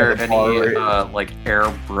yeah, there the any bar- like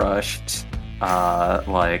airbrushed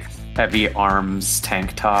like heavy arms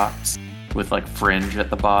tank tops with like fringe at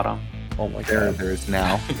the bottom? Oh my god. There's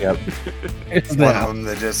now. Yep. It's One of now. them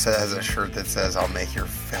that just has a shirt that says, "I'll make your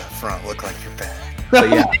front look like your back." But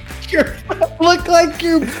yeah, Look like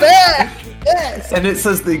you're back. Yes. And it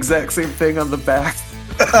says the exact same thing on the back.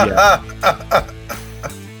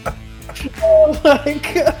 Oh my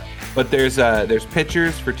god. but there's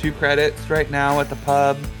pictures for 2 credits right now at the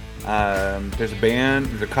pub. There's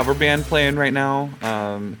a cover band playing right now.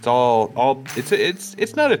 It's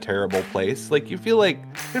not a terrible place. Like you feel like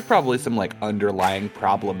there's probably some like underlying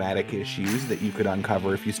problematic issues that you could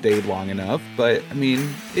uncover if you stayed long enough. But I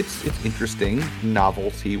mean, it's interesting,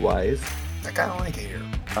 novelty wise. I kind of like it here.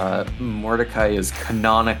 Mordecai is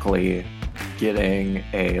canonically getting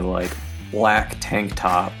a like black tank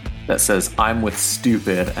top that says "I'm with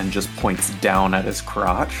stupid" and just points down at his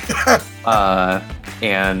crotch.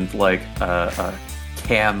 And like a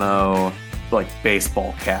camo like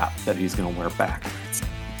baseball cap that he's gonna wear backwards.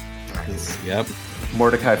 Nice. Yep.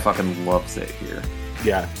 Mordecai fucking loves it here.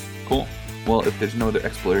 Yeah. Cool. Well, if there's no other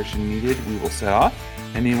exploration needed, we will set off.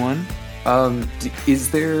 Anyone? Is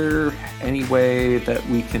there any way that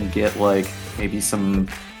we can get like maybe some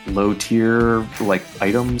low tier like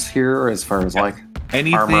items here as far as like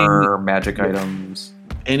Anything? armor, magic items?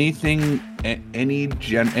 Anything? Any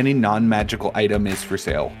non-magical item is for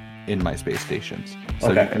sale in my space stations.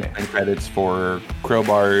 So Okay. you can spend credits for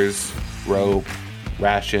crowbars, rope,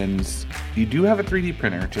 rations. You do have a 3D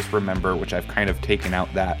printer, just remember, which I've kind of taken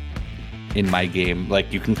out that in my game.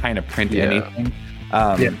 Like you can kind of print Yeah. anything.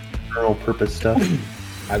 Yeah. General purpose stuff.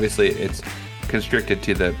 Obviously, it's constricted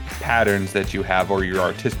to the patterns that you have or your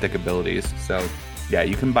artistic abilities. So yeah,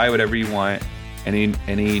 you can buy whatever you want.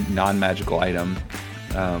 Any non-magical item.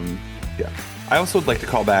 Yeah. I also would like to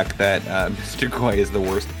call back that Mr. Goy is the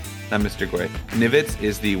worst. Not Mr. Goy. Nivitz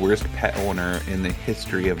is the worst pet owner in the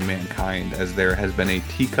history of mankind, as there has been a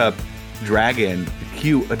teacup dragon,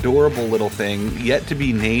 cute, adorable little thing, yet to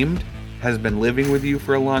be named, has been living with you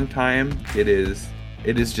for a long time. It is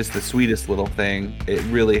just the sweetest little thing. It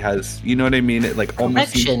really has, you know what I mean? It like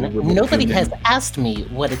almost seems Correction, a little nobody human. has asked me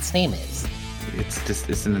what its name is.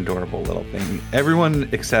 It's an adorable little thing. Everyone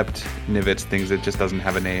except Nivitz thinks it just doesn't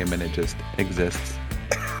have a name and it just exists.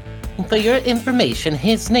 For your information,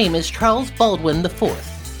 his name is Charles Baldwin IV,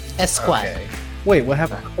 Esquire. Okay. Wait, what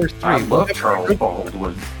happened to the first 3? I love Charles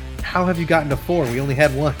Baldwin. How have you gotten to 4? We only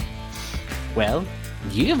had 1. Well,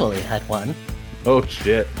 you've only had one. Oh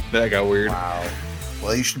shit, that got weird. Wow.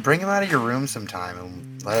 Well, you should bring him out of your room sometime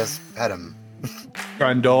and let us pet him.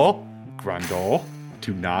 Grundle,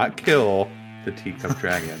 do not kill the teacup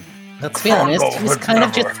dragon. Let's be honest, he was kind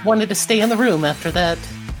of just wanted to stay in the room after that.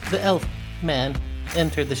 The elf man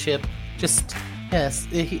entered the ship. Yes,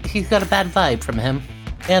 he's got a bad vibe from him.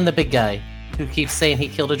 And the big guy, who keeps saying he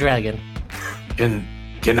killed a dragon.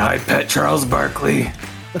 Can I pet Charles Barkley?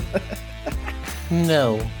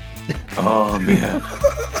 No. Oh man.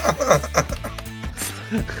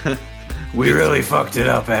 We really fucked it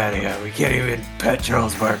up, Adia. We can't even pet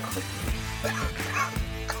Charles Barkley.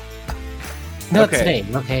 No, Okay. it's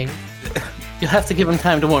name, okay? You'll have to give him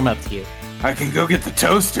time to warm up to you. I can go get the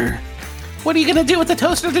toaster. What are you gonna do with the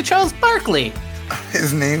toaster to Charles Barkley?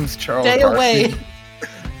 His name's Charles Stay Barkley. away.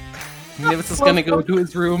 Nivitz is gonna go to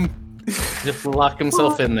his room, just lock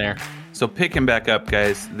himself in there. So picking back up,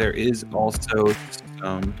 guys, there is also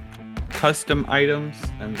some custom items.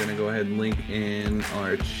 I'm gonna go ahead and link in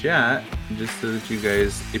our chat just so that you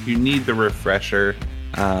guys, if you need the refresher,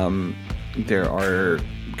 there are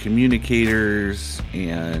communicators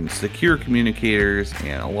and secure communicators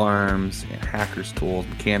and alarms and hackers tools,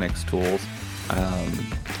 mechanics tools.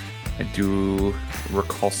 I do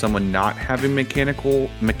recall someone not having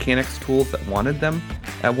mechanics tools that wanted them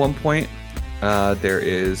at one point. There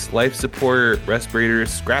is life support,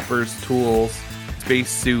 respirators, scrappers tools,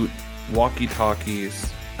 spacesuit,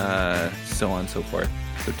 walkie-talkies, so on and so forth.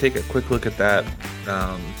 So take a quick look at that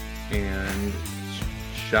and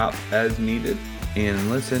shop as needed. And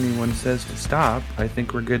unless anyone says to stop, I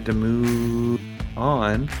think we're good to move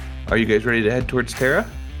on. Are you guys ready to head towards Terra?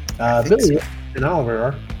 I think Billy and Oliver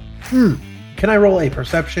are. Can I roll a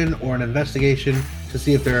perception or an investigation to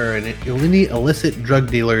see if there are any illicit drug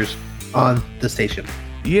dealers on the station.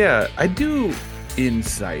 Yeah, I do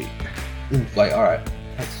insight. Like, all right,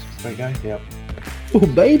 that's my guy. Yeah. Oh,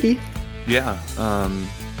 baby. Yeah,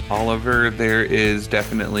 Oliver, there is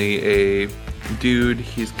definitely a dude.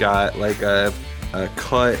 He's got like a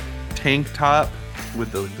cut tank top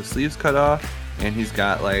with the sleeves cut off, and he's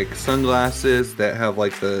got like sunglasses that have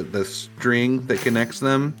like the string that connects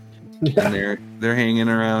them, and they're hanging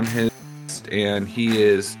around his, and he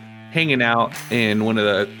is hanging out in one of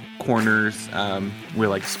the corners where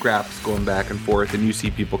like scraps going back and forth, and you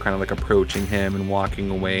see people kind of like approaching him and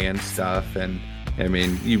walking away and stuff, and I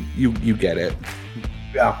mean you get it.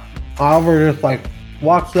 Yeah. Oliver just like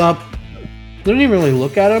walks up, doesn't even really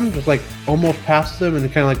look at him, just like almost passes him, and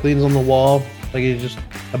he kind of like leans on the wall like he's just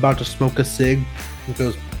about to smoke a cig. He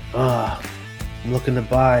goes, I'm looking to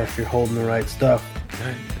buy if you're holding the right stuff.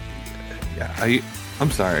 Yeah,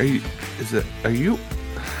 I'm sorry. Are you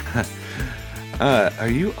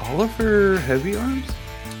Oliver Heavy Arms?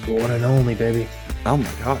 The one and only, baby. Oh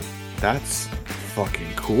my god, that's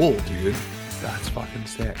fucking cool, dude. That's fucking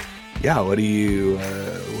sick. Yeah, what are you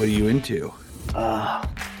into?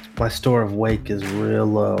 My store of wake is real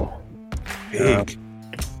low. Big.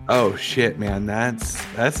 Oh shit, man, that's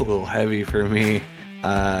a little heavy for me.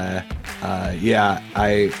 Yeah,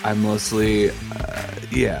 I mostly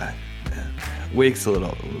Wake's a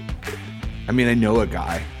little. I mean, I know a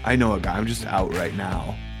guy. I'm just out right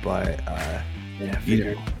now, but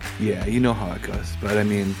you know how it goes. But I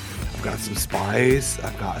mean, I've got some spice.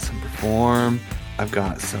 I've got some perform. I've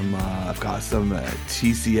got some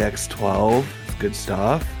TCX 12. It's good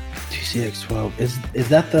stuff. TCX 12 is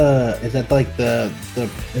that like the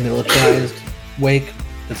militarized wake?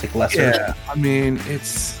 That's like lesser. Yeah, I mean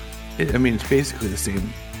it's basically the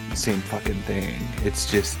same fucking thing.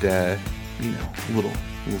 It's just a little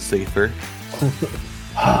safer.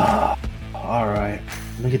 All right,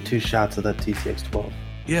 let me get 2 shots of that TCX 12.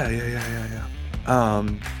 Yeah.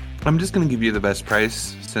 I'm just gonna give you the best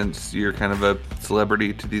price since you're kind of a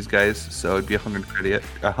celebrity to these guys. So it'd be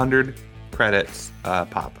 100 credits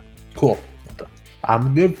pop. Cool.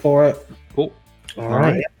 I'm good for it. Cool. All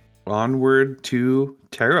right. Onward to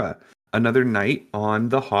Terra. Another night on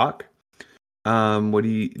the Hawk. What do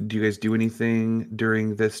you guys do anything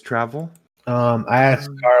during this travel? I asked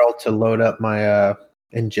Carl to load up my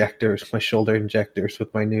injectors, my shoulder injectors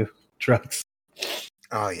with my new trucks.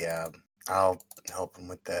 Oh yeah, I'll help him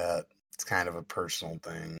with that. It's kind of a personal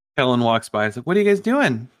thing. Kellen walks by and says, "What are you guys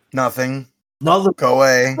doing?" Nothing. Nothing. Go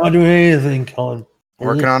away. Not doing anything, Kellen.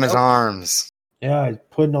 Working on his arms. Yeah, he's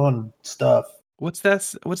putting on stuff. What's that?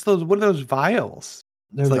 What are those vials?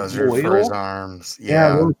 They're It's like Those are for oil? his arms.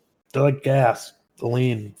 yeah, Yeah. they're like gas. The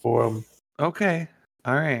lean for them. Okay.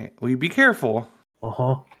 All right. Well, you be careful.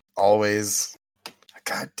 Always.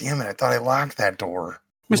 God damn it! I thought I locked that door.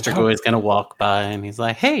 Mr. Goy's gonna walk by and he's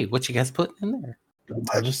like, "Hey, what you guys putting in there?"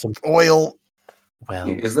 Just some. Oil. Well,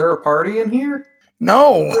 Is there a party in here?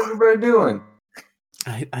 No. What's everybody doing?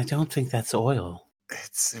 I don't think that's oil.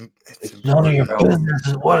 It's None of your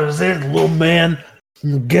business. What is it, little man?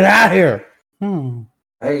 Get out of here.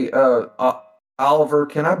 Hey, Oliver,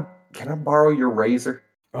 can I borrow your razor?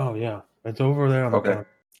 Oh yeah, it's over there on the Okay. counter.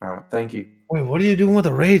 All right, thank you. Wait, what are you doing with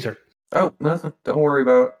a razor? Oh, nothing. Don't worry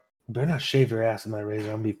about it. You better not shave your ass with my razor.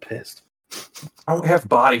 I'm gonna be pissed. I don't have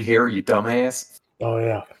body hair, you dumbass. Oh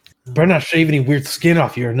yeah. You better not shave any weird skin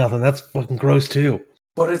off you or nothing. That's fucking gross too.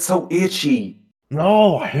 But it's so itchy.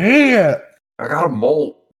 No, I hate it. I got a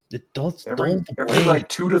molt. It does. Every like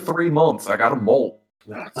 2 to 3 months, I got a molt.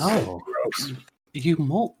 Oh, gross. You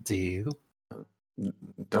molt, do you?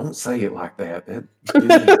 Don't say it like that. That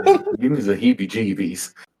gives me the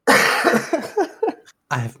heebie-jeebies.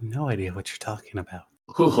 I have no idea what you're talking about.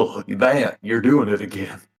 That, you're doing it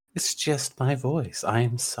again. It's just my voice. I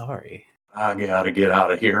am sorry. I gotta get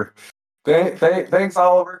out of here. Thanks,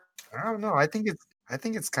 Oliver. I don't know. I think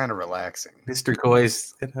it's kind of relaxing. Mr.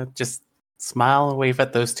 Goy's gonna just smile and wave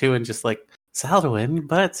at those two and just like, Salduin,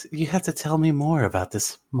 but you have to tell me more about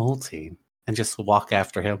this molting. And just walk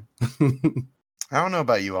after him. I don't know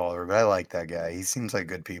about you, Oliver, but I like that guy. He seems like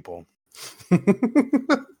good people.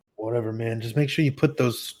 Whatever, man. Just make sure you put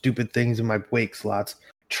those stupid things in my wake slots.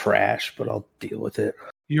 Trash, but I'll deal with it.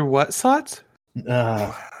 Your what slots?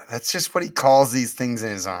 That's just what he calls these things in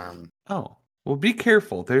his arm. Oh, well, be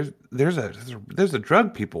careful. There's a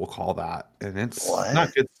drug people call that, and it's What?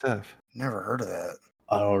 not good stuff. Never heard of that.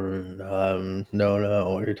 I don't know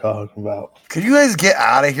what you're talking about. Could you guys get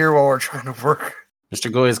out of here while we're trying to work?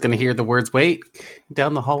 Mr. Goy is going to hear the words wake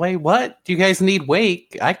down the hallway. What? Do you guys need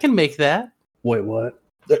wake? I can make that. Wait, what?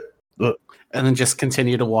 And then just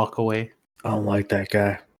continue to walk away. I don't like that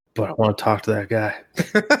guy, but I want to talk to that guy.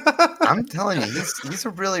 I'm telling you, he's a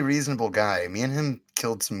really reasonable guy. Me and him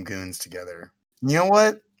killed some goons together. You know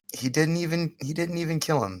what? He didn't even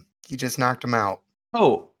kill him. He just knocked him out.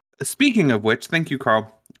 Oh, speaking of which, thank you,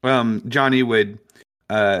 Carl. Johnny would,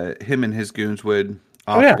 him and his goons would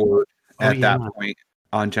offboard at that point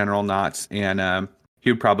on General Knots, and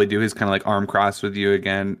he would probably do his kind of like arm cross with you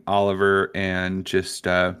again, Oliver, and just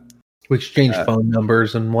We exchanged phone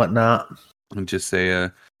numbers and whatnot. and just say,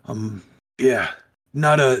 yeah,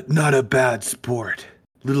 not a bad sport.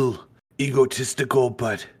 Little egotistical,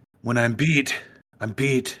 but when I'm beat, and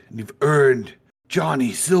you've earned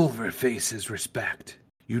Johnny Silverface's respect.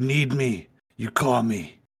 You need me, you call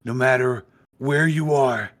me, no matter where you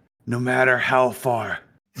are, no matter how far.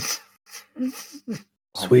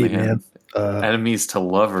 Sweet, man. Enemies to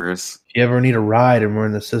lovers. If you ever need a ride and we're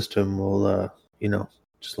in the system, we'll,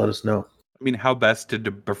 just let us know. I mean, how best to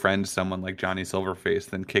befriend someone like Johnny Silverface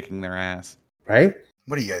than kicking their ass? Right?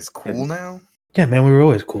 What are you guys, cool now? Yeah, man, we were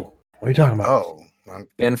always cool. What are you talking about? Oh,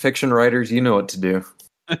 Fan fiction writers, you know what to do.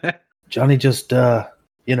 Johnny just, it's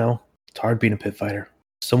hard being a pit fighter.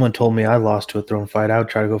 Someone told me I lost to a throne fight. I would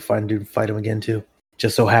try to go find a dude and fight him again, too.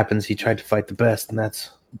 Just so happens he tried to fight the best, and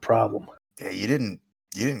that's the problem. yeah, you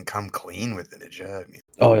didn't come clean with it, did you? I mean,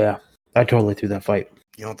 Oh, yeah. I totally threw that fight.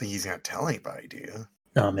 you don't think he's gonna tell anybody, do you?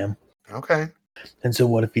 No, man. Okay. And so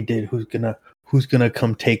what if he did? Who's gonna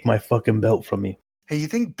come take my fucking belt from me? Hey, you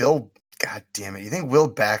think God damn it, you think Will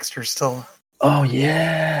Baxter still? Oh,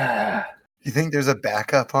 yeah. You think there's a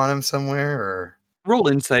backup on him somewhere, or? Roll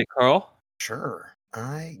insight, Carl. Sure.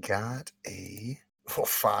 I got a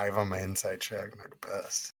 5 on my insight check. Not the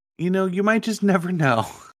best. You know, you might just never know.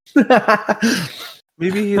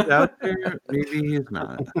 Maybe he's out there, maybe he's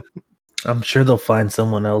not. I'm sure they'll find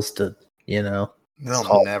someone else to, They'll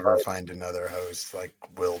Call never find another host like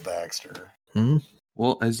Will Baxter.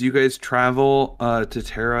 Well, as you guys travel to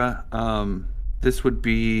Terra, this would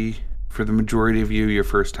be, for the majority of you, your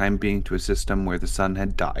first time being to a system where the sun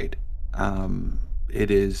had died.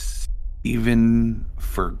 It is, even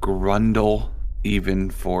for Grundle,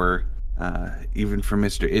 even for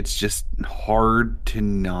Mr. It's just hard to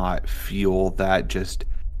not feel that just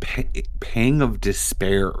pang of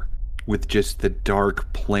despair with just the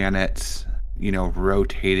dark planets,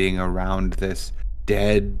 rotating around this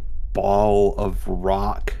dead ball of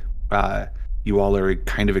rock. You all are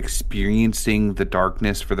kind of experiencing the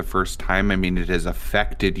darkness for the first time. I mean, it has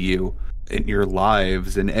affected you in your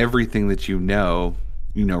lives and everything that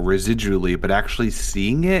residually, but actually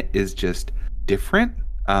seeing it is just different.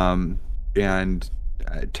 And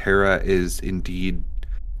Terra is indeed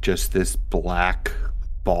just this black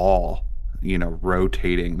ball,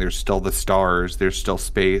 rotating. There's still the stars, there's still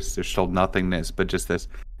space, there's still nothingness, but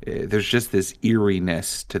there's just this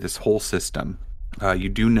eeriness to this whole system. You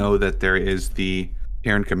do know that there is the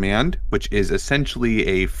Terran Command, which is essentially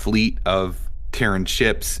a fleet of Terran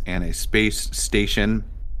ships and a space station.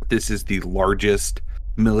 This is the largest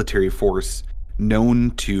military force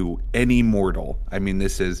known to any mortal. I mean,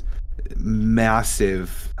 this is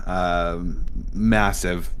massive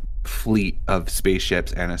fleet of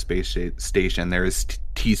spaceships and a space station. There is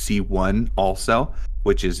TC-1 also,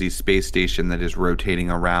 which is the space station that is rotating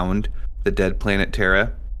around the dead planet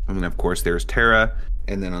Terra. And then, of course, there's Terra,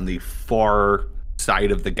 and then on the far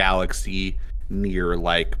side of the galaxy, near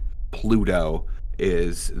Pluto,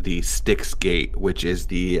 is the Styx Gate, which is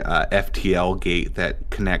the FTL gate that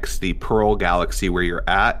connects the Pearl Galaxy where you're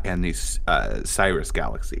at and the Cyrus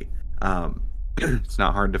Galaxy. It's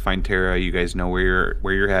not hard to find Terra. You guys know where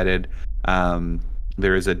you're headed.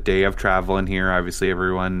 There is a day of travel in here. Obviously,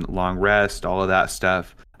 everyone long rest, all of that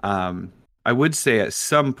stuff. I would say at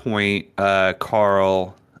some point,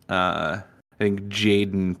 Carl, I think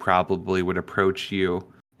Jaden probably would approach you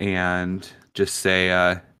and just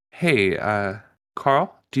say, "Hey,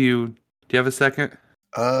 Carl, do you have a second?"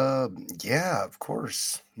 Yeah, of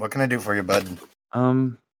course. What can I do for you, bud?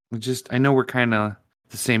 I know we're kind of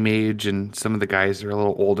the same age, and some of the guys are a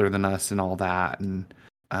little older than us and all that, and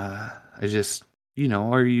I just,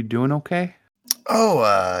 are you doing okay?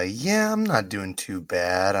 Oh, yeah, I'm not doing too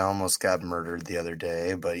bad. I almost got murdered the other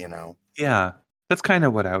day, but Yeah, that's kind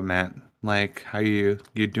of what I meant. Like, how you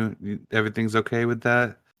doing? Everything's okay with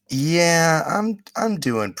that? Yeah, I'm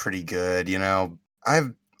doing pretty good.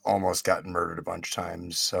 I've almost gotten murdered a bunch of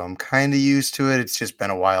times, so I'm kind of used to it. It's just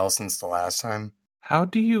been a while since the last time. How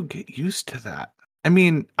do you get used to that? I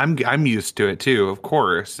mean, I'm used to it too, of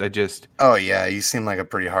course. Oh yeah, you seem like a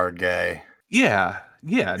pretty hard guy. Yeah,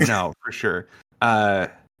 no, for sure. I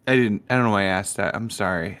don't know why I asked that. I'm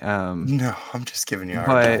sorry. No, I'm just giving you a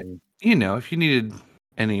hard time. If you needed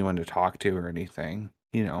anyone to talk to or anything,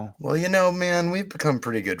 you know. Well, man, we've become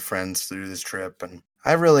pretty good friends through this trip, and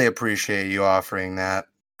I really appreciate you offering that.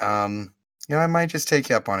 I might just take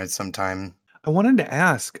you up on it sometime. I wanted to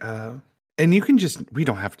ask, and you can we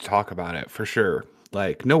don't have to talk about it for sure.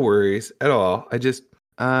 Like, no worries at all. I just,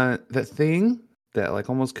 that thing that like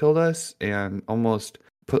almost killed us and almost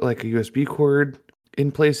put like a USB cord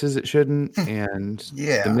in places it shouldn't, and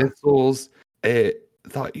the missiles, it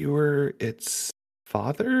thought you were its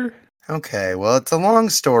father. Okay, well, it's a long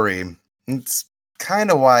story. It's kind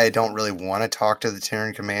of why I don't really want to talk to the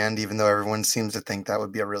Terran Command, even though everyone seems to think that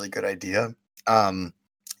would be a really good idea.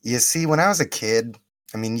 You see, when I was a kid,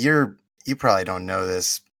 I mean, you probably don't know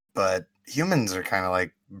this, but humans are kind of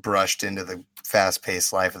like brushed into the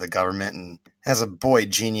fast-paced life of the government. And as a boy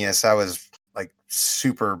genius, I was like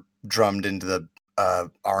super drummed into the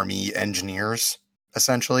Army engineers,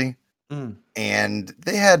 essentially. And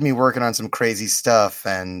they had me working on some crazy stuff,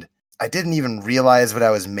 and I didn't even realize what I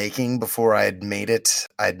was making before I had made it.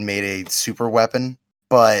 I'd made a super weapon,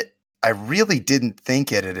 but I really didn't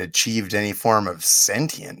think it had achieved any form of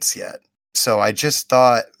sentience yet. So I just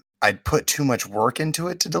thought I'd put too much work into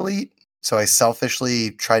it to delete. So I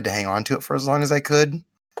selfishly tried to hang on to it for as long as I could.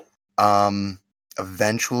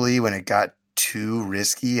 Eventually, when it got too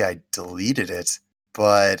risky, I deleted it.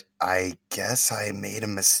 But I guess I made a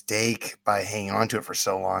mistake by hanging on to it for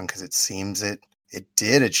so long, because it seems it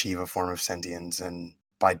did achieve a form of sentience. And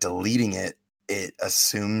by deleting it, it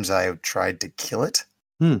assumes I tried to kill it,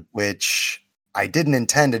 which I didn't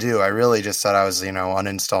intend to do. I really just thought I was,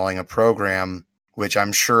 uninstalling a program, which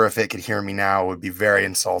I'm sure if it could hear me now would be very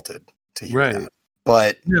insulted to hear that.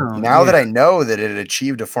 But now that I know that it had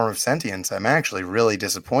achieved a form of sentience, I'm actually really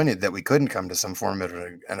disappointed that we couldn't come to some form of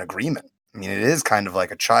an agreement. I mean, it is kind of like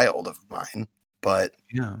a child of mine, but,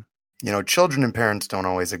 children and parents don't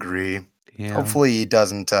always agree. Yeah. Hopefully he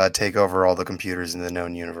doesn't take over all the computers in the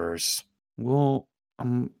known universe. Well,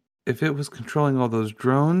 if it was controlling all those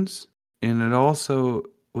drones, and it also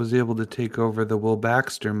was able to take over the Will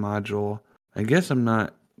Baxter module, I guess I'm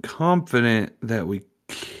not confident that we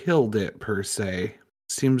killed it, per se.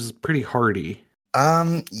 Seems pretty hardy.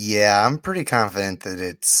 Yeah, I'm pretty confident that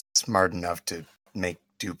it's smart enough to make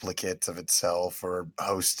duplicates of itself or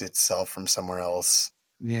host itself from somewhere else.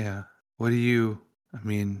 Yeah. What are you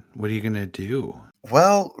going to do?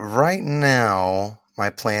 Well, right now,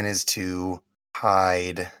 my plan is to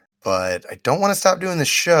hide, but I don't want to stop doing the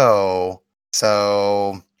show,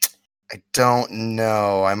 so I don't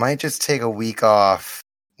know. I might just take a week off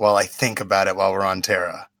while I think about it while we're on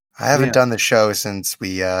Terra. I haven't done the show since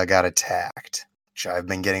we got attacked, which I've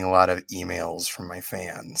been getting a lot of emails from my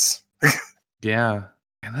fans. Yeah.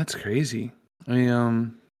 And that's crazy. We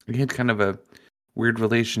had kind of a weird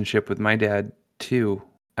relationship with my dad too.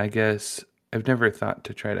 I guess I've never thought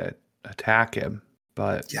to try to attack him,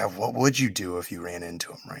 but yeah, what would you do if you ran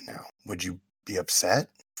into him right now? Would you be upset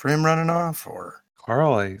for him running off, or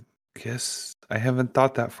Carl? I guess I haven't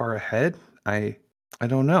thought that far ahead. I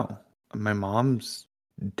don't know. My mom's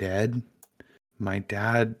dead. My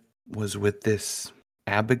dad was with this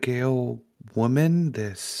Abigail woman,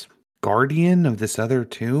 this guardian of this other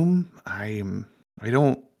tomb. I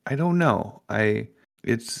don't know.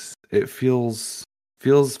 It feels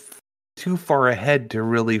too far ahead to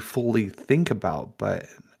really fully think about, but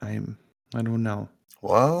I don't know.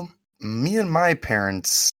 Well, me and my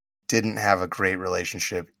parents didn't have a great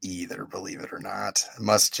relationship either, believe it or not. It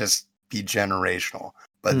must just be generational.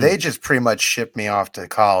 But they just pretty much shipped me off to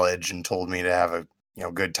college and told me to have a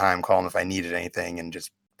good time, call them if I needed anything, and just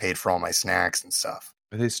paid for all my snacks and stuff.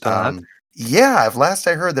 Are they still up? Yeah, last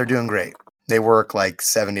I heard, they're doing great. They work like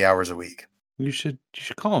 70 hours a week. You should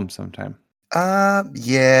call them sometime.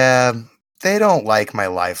 Yeah, they don't like my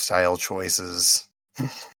lifestyle choices.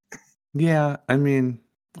 Yeah, I mean,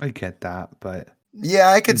 I get that, but yeah,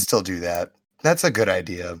 I could still do that. That's a good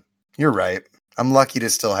idea. You're right. I'm lucky to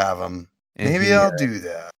still have them. Maybe I'll do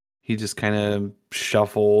that. He just kind of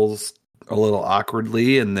shuffles a little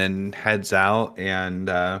awkwardly and then heads out, and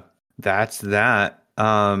that's that.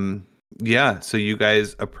 Yeah, so you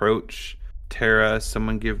guys approach Terra.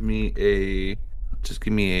 Someone give me a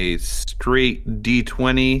straight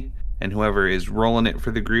D20, and whoever is rolling it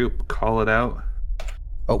for the group, call it out.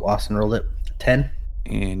 Oh, Austin rolled it. 10.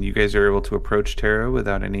 And you guys are able to approach Terra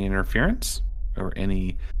without any interference or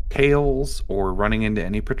any tails or running into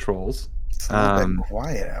any patrols. It's a little bit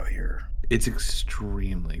quiet out here. It's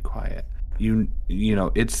extremely quiet. You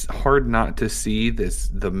know, it's hard not to see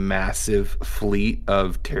the massive fleet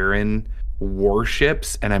of Terran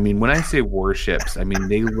warships. And I mean, when I say warships, I mean,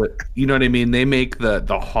 they look, you know what I mean? They make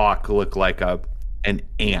the Hawk look like an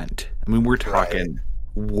ant. I mean, we're talking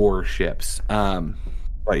warships.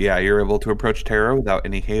 But yeah, you're able to approach Terra without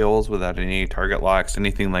any hails, without any target locks,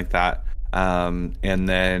 anything like that. And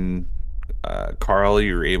then, Carl,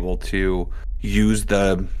 you're able to use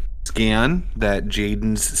the scan that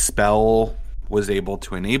Jaden's spell was able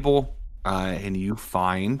to enable, and you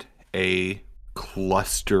find a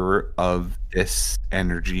cluster of this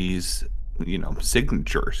energy's,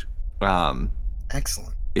 signatures.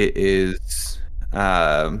 Excellent. It is,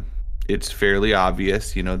 it's fairly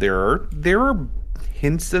obvious. There are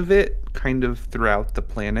hints of it kind of throughout the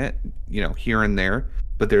planet, here and there,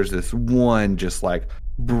 but there's this one just like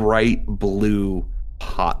bright blue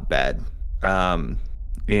hotbed.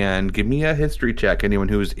 And give me a history check, anyone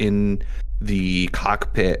who's in the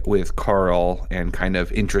cockpit with Carl and kind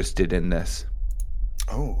of interested in this.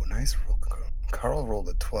 Oh, nice roll. Carl rolled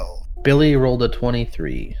a 12. Billy rolled a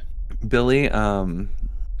 23. Billy,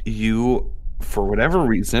 you, for whatever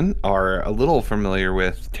reason, are a little familiar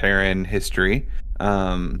with Terran history,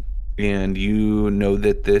 and you know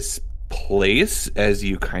that this place, as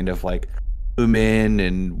you kind of like zoom in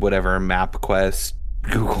and whatever MapQuest,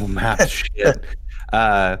 Google Maps shit,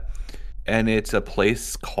 and it's a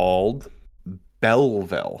place called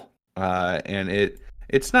Belleville, and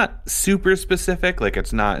it's not super specific, like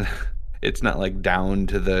it's not like down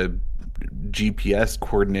to the GPS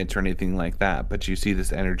coordinates or anything like that, but you see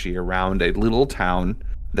this energy around a little town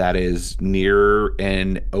that is near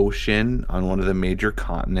an ocean on one of the major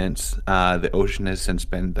continents. The ocean has since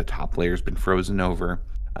the top layer's been frozen over,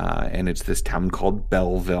 and it's this town called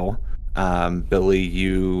Belleville. Billy,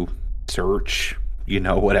 you search,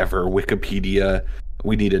 whatever, Wikipedia,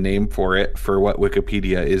 we need a name for it, for what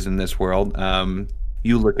Wikipedia is in this world.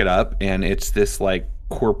 You look it up, and it's this like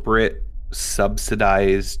corporate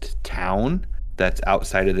subsidized town that's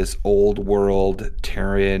outside of this old world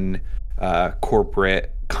Terran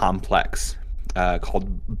corporate complex called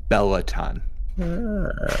Bellaton.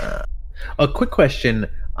 A quick question.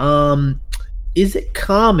 Is it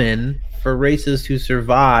common for races who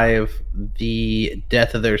survive the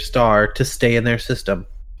death of their star to stay in their system?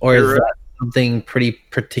 Or is that something pretty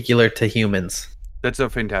particular to humans? That's a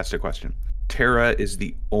fantastic question. Terra is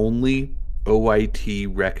the only OIT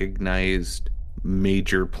recognized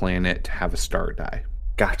major planet to have a star die.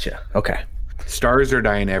 Gotcha. Okay. Stars are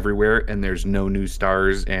dying everywhere, and there's no new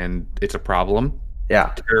stars, and it's a problem.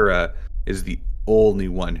 Yeah. Terra is the only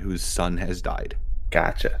one whose sun has died.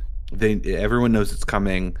 Gotcha. Everyone knows it's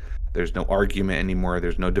coming. There's no argument anymore.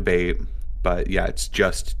 There's no debate. But yeah, it's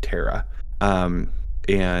just Terra.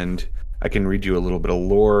 And I can read you a little bit of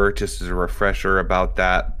lore just as a refresher about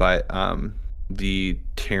that. But the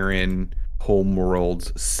Terran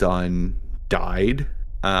homeworld's sun died.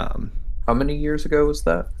 How many years ago was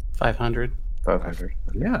that? 500. 500.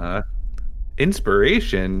 Yeah.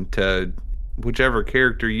 Inspiration to whichever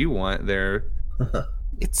character you want there.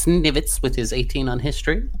 It's Nivitz with his 18 on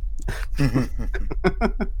history. Yeah,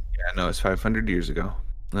 no, it's 500 years ago.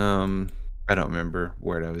 I don't remember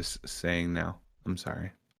what I was saying now. I'm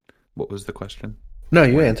sorry. What was the question? No,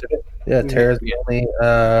 you answered it. Yeah, Terra's the only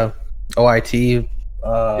OIT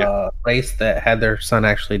race that had their son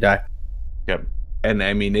actually die. Yep. And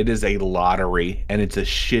I mean, it is a lottery, and it's a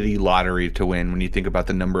shitty lottery to win when you think about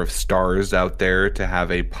the number of stars out there. To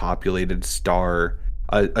have a populated star,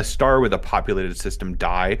 a star with a populated system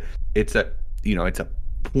die, it's a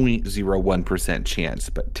 0.01% chance.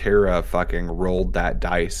 But Terra fucking rolled that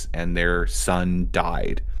dice, and their son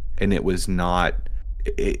died, and it was not.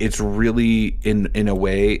 It's really, in a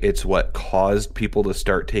way, it's what caused people to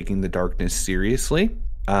start taking the darkness seriously.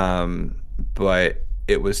 But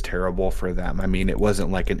it was terrible for them. I mean, it wasn't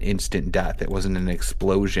like an instant death. It wasn't an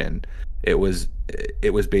explosion. It was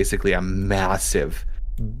basically a massive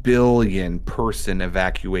billion-person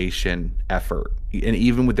evacuation effort. And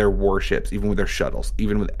even with their warships, even with their shuttles,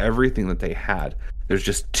 even with everything that they had, there's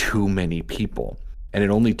just too many people. And it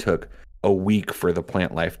only took a week for the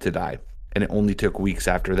plant life to die. And it only took weeks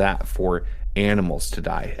after that for animals to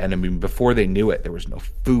die. And I mean, before they knew it, there was no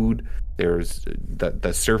food. There's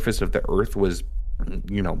the surface of the earth was,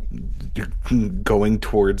 going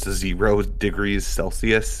towards 0 degrees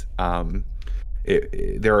Celsius.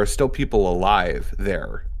 There are still people alive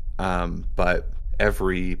there, but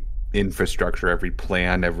every infrastructure, every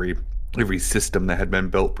plan, every system that had been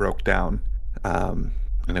built broke down, and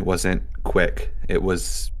it wasn't quick. It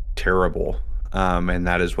was terrible. And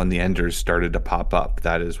that is when the Enders started to pop up.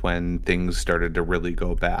 That is when things started to really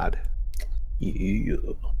go bad. Yeah.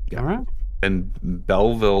 All right. And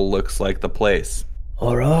Belleville looks like the place.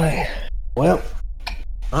 All right. Well,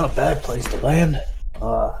 not a bad place to land.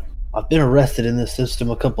 I've been arrested in this system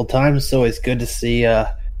a couple times, so it's good to see,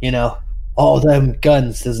 All them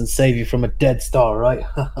guns doesn't save you from a dead star, right?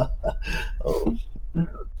 Oh.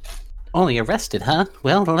 Only arrested, huh?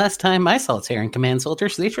 Well, the last time I saw Terran Command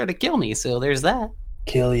soldiers, they tried to kill me, so there's that.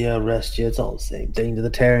 Kill you, arrest you, it's all the same thing to the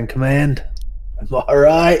Terran Command. I'm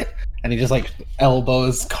alright. And he just like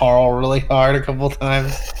elbows Carl really hard a couple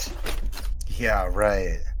times. Yeah,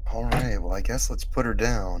 right. All right, well, I guess let's put her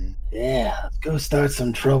down. Yeah, let's go start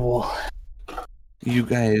some trouble. You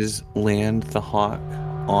guys land the Hawk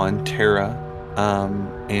on Terra,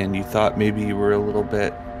 and you thought maybe you were a little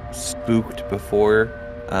bit spooked before.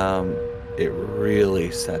 It really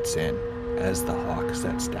sets in as the Hawk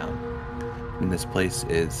sets down. And this place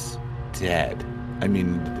is dead. I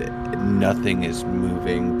mean, nothing is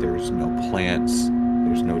moving. There's no plants.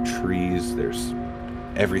 There's no trees.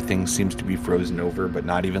 Everything seems to be frozen over, but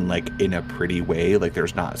not even like in a pretty way. Like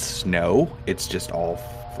there's not snow. It's just all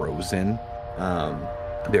frozen.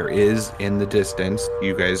 There is in the distance,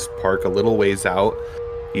 you guys park a little ways out.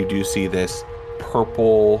 You do see this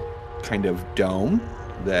purple kind of dome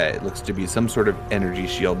that looks to be some sort of energy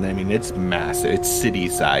shield. And I mean, it's massive. It's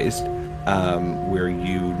city-sized, where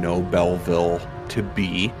you know Belleville to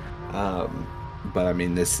be. But I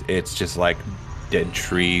mean, it's just like dead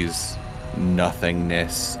trees,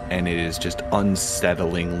 nothingness, and it is just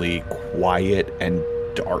unsettlingly quiet and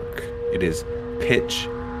dark. It is pitch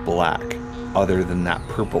black, other than that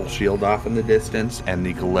purple shield off in the distance and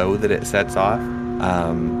the glow that it sets off.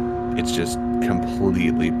 It's just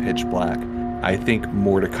completely pitch black. I think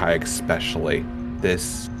Mordecai especially,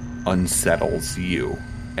 this unsettles you,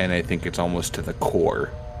 and I think it's almost to the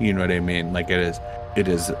core. You know what I mean? Like it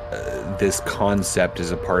is this concept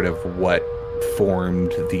is a part of what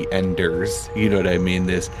formed the Enders. You know what I mean?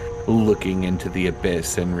 This looking into the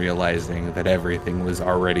abyss and realizing that everything was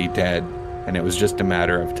already dead and it was just a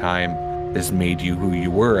matter of time has made you who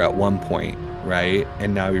you were at one point, right?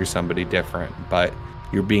 And now you're somebody different, but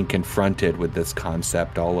you're being confronted with this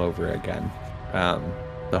concept all over again.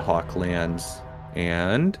 The Hawk lands,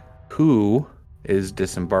 and who is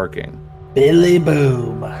disembarking? Billy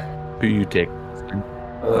Boom. Who you take?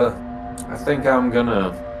 I think I'm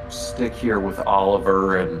gonna stick here with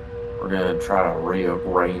Oliver, and we're gonna try to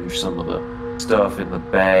rearrange some of the stuff in the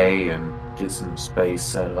bay and get some space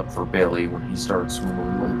set up for Billy when he starts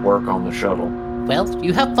work on the shuttle. Well,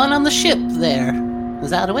 you have fun on the ship there.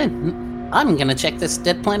 Is that a win? I'm gonna check this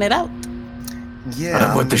dead planet out.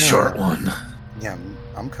 Yeah, I'm with the short one. Yeah,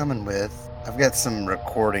 I'm coming with. I've got some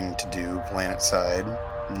recording to do planet side.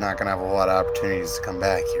 I'm not gonna have a lot of opportunities to come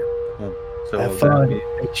back here. So Have fun.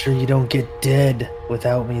 Make sure you don't get dead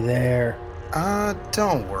without me there.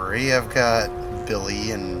 Don't worry. I've got Billy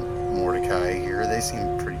and Mordecai here. They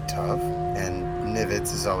seem pretty tough. And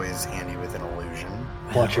Nivitz is always handy with an illusion.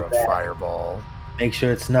 Watch your or a back. fireball. Make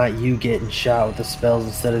sure it's not you getting shot with the spells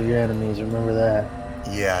instead of your enemies. Remember that.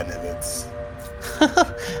 Yeah, Nivitz.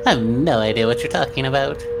 I have no idea what you're talking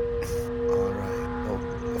about. Alright.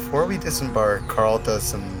 Well, before we disembark, Carl does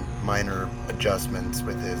some minor adjustments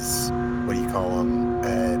with his, what do you call them?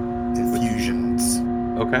 Infusions.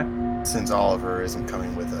 Okay. Since Oliver isn't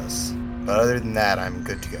coming with us. But other than that, I'm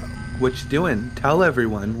good to go. What you doing? Tell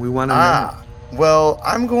everyone. We want to know. Well,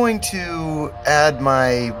 I'm going to add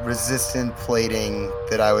my resistant plating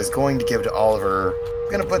that I was going to give to Oliver.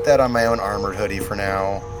 I'm going to put that on my own armored hoodie for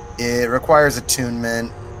now. It requires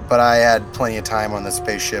attunement, but I had plenty of time on the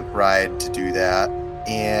spaceship ride to do that.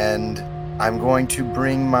 And I'm going to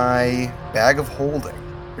bring my bag of holding,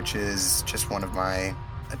 which is just one of my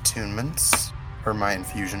attunements, or my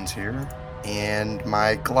infusions here, and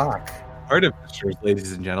my Glock. Artificers,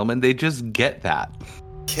 ladies and gentlemen, they just get that.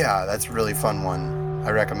 Yeah, that's a really fun one.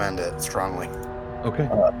 I recommend it strongly. Okay.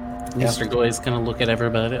 Mr. Goy's gonna look at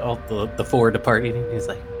everybody, all the four departing, and he's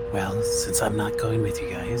like, well, since I'm not going with you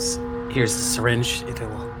guys, here's the syringe.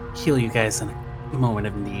 It'll heal you guys in a moment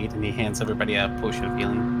of need. And he hands everybody a potion of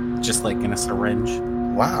healing, just like in a syringe.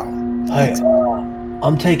 Wow.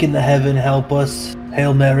 I'm taking the Heaven Help Us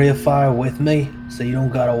Hail Mary of Fire with me, so you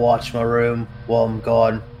don't gotta watch my room while I'm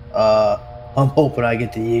gone. I'm hoping I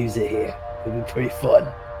get to use it here. It'll be pretty fun.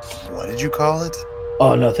 What did you call it?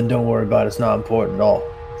 Oh, nothing. Don't worry about it. It's not important at all.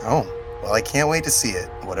 Oh, well, I can't wait to see it,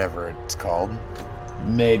 whatever it's called.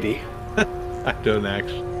 Maybe. I don't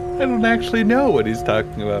actually know what he's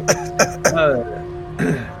talking about.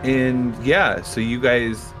 And yeah, so you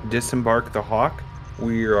guys disembark the Hawk.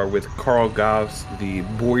 We are with Carl Goffs, the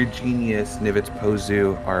boy genius, Nivitz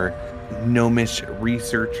Pozu, our gnomish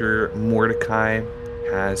researcher. Mordecai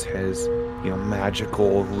has his,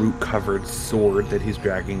 magical root-covered sword that he's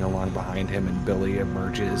dragging along behind him, and Billy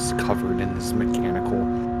emerges covered in this mechanical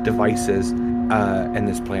devices. And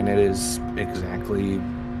this planet is exactly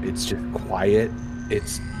it's just quiet.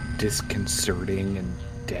 It's disconcerting and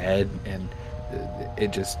dead, and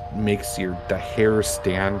it just makes the hair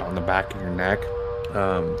stand on the back of your neck.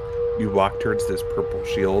 You walk towards this purple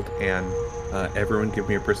shield, and everyone give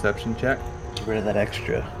me a perception check. Get rid of that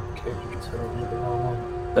extra.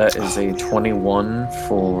 That is a 21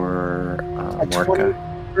 for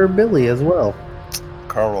Mordecai. For Billy as well.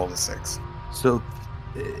 Carl rolled a 6. So,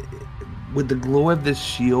 with the glow of this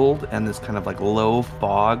shield and this kind of like low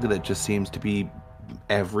fog that just seems to be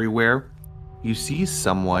everywhere, you see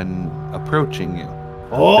someone approaching you.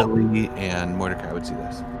 Oh! Billy and Mordecai would see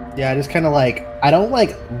this. Yeah, I just kind of like, I don't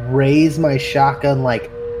like raise my shotgun like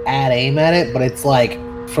at aim at it, but it's like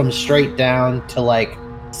from straight down to like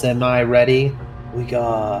semi-ready. We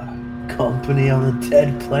got company on the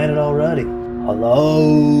dead planet already.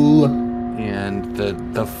 Hello? And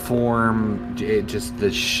the form,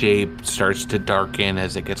 the shape starts to darken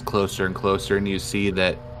as it gets closer and closer, and you see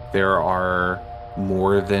that there are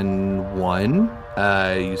more than one.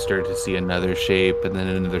 You start to see another shape and then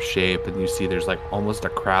another shape, and you see there's like almost a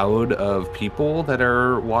crowd of people that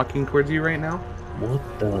are walking towards you right now.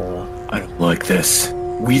 What the? I don't like this.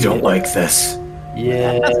 We don't like this.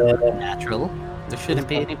 Yeah. That's natural. There shouldn't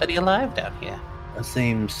be anybody alive down here. That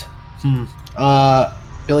seems.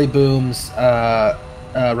 Billy Boom's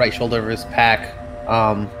right shoulder of his pack,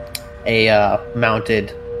 a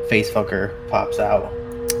mounted face fucker pops out.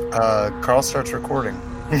 Carl starts recording.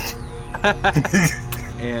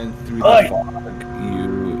 And through the fog,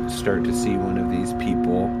 you start to see one of these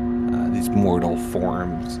people, these mortal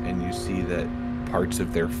forms, and you see that parts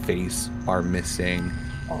of their face are missing.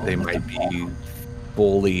 They might be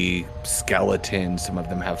fully skeleton. Some of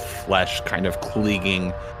them have flesh kind of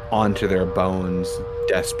clinging onto their bones,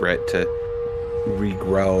 desperate to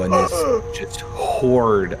regrow, and this just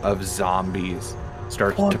horde of zombies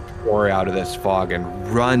starts to pour out of this fog and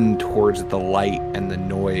run towards the light and the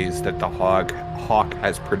noise that the hawk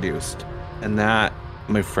has produced. And that,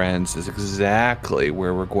 my friends, is exactly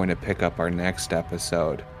where we're going to pick up our next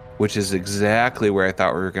episode, which is exactly where I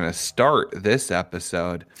thought we were going to start this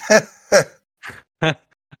episode.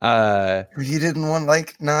 You didn't want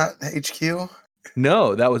not HQ?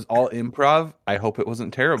 No, that was all improv. I hope it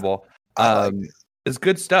wasn't terrible. It's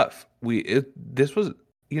good stuff. This was,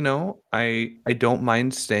 I don't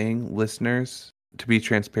mind saying, listeners, to be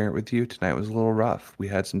transparent with you, tonight was a little rough. We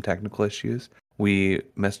had some technical issues. We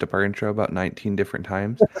messed up our intro about 19 different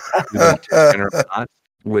times. We went to Internet,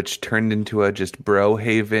 which turned into a just bro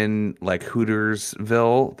haven, like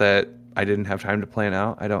Hootersville, that I didn't have time to plan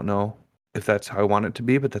out. I don't know if that's how I want it to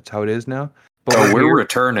be, but that's how it is now. But we're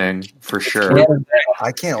returning for sure.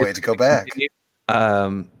 I can't wait to go back.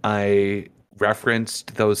 I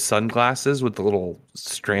referenced those sunglasses with the little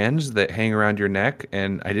strands that hang around your neck,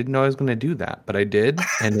 and I didn't know I was going to do that, but I did,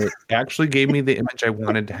 and it actually gave me the image I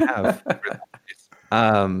wanted to have.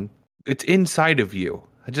 It's inside of you.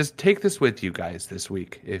 Just take this with you guys this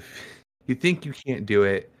week. If you think you can't do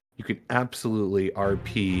it, you can absolutely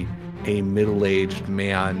RP a middle-aged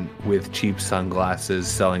man with cheap sunglasses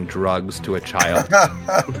selling drugs to a child.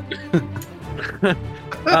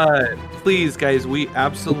 Please, guys, we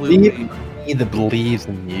absolutely Believe in me that believes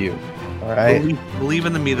in you. All right. Believe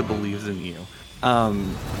in the me that believes in you.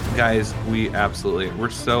 Guys, we're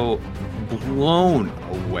so blown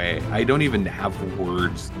away. I don't even have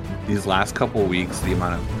words. These last couple weeks, the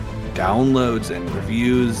amount of downloads and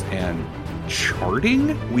reviews and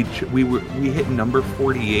charting, we hit number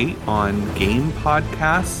 48 on game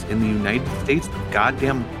podcasts in the United States,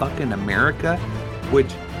 goddamn fucking America,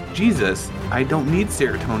 which, Jesus, I don't need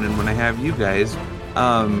serotonin when I have you guys.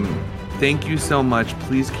 Thank you so much.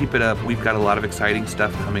 Please keep it up. We've got a lot of exciting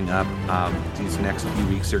stuff coming up. These next few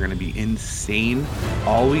weeks are going to be insane.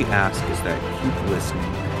 All we ask is that keep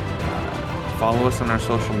listening. Follow us on our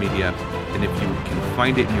social media. And if you can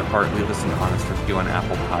find it in your heart, leave us an honest review on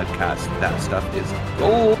Apple Podcasts. That stuff is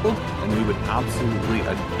gold. And we would absolutely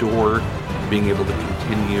adore being able to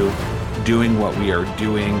continue doing what we are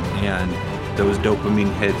doing. And those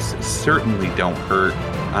dopamine hits certainly don't hurt.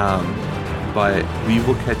 But we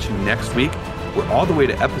will catch you next week. We're all the way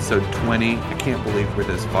to episode 20. I can't believe we're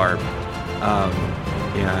this far.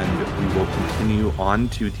 And we will continue on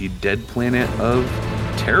to the dead planet of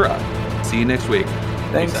Terra. See you next week.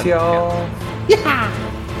 Thanks, y'all.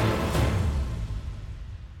 Yeah.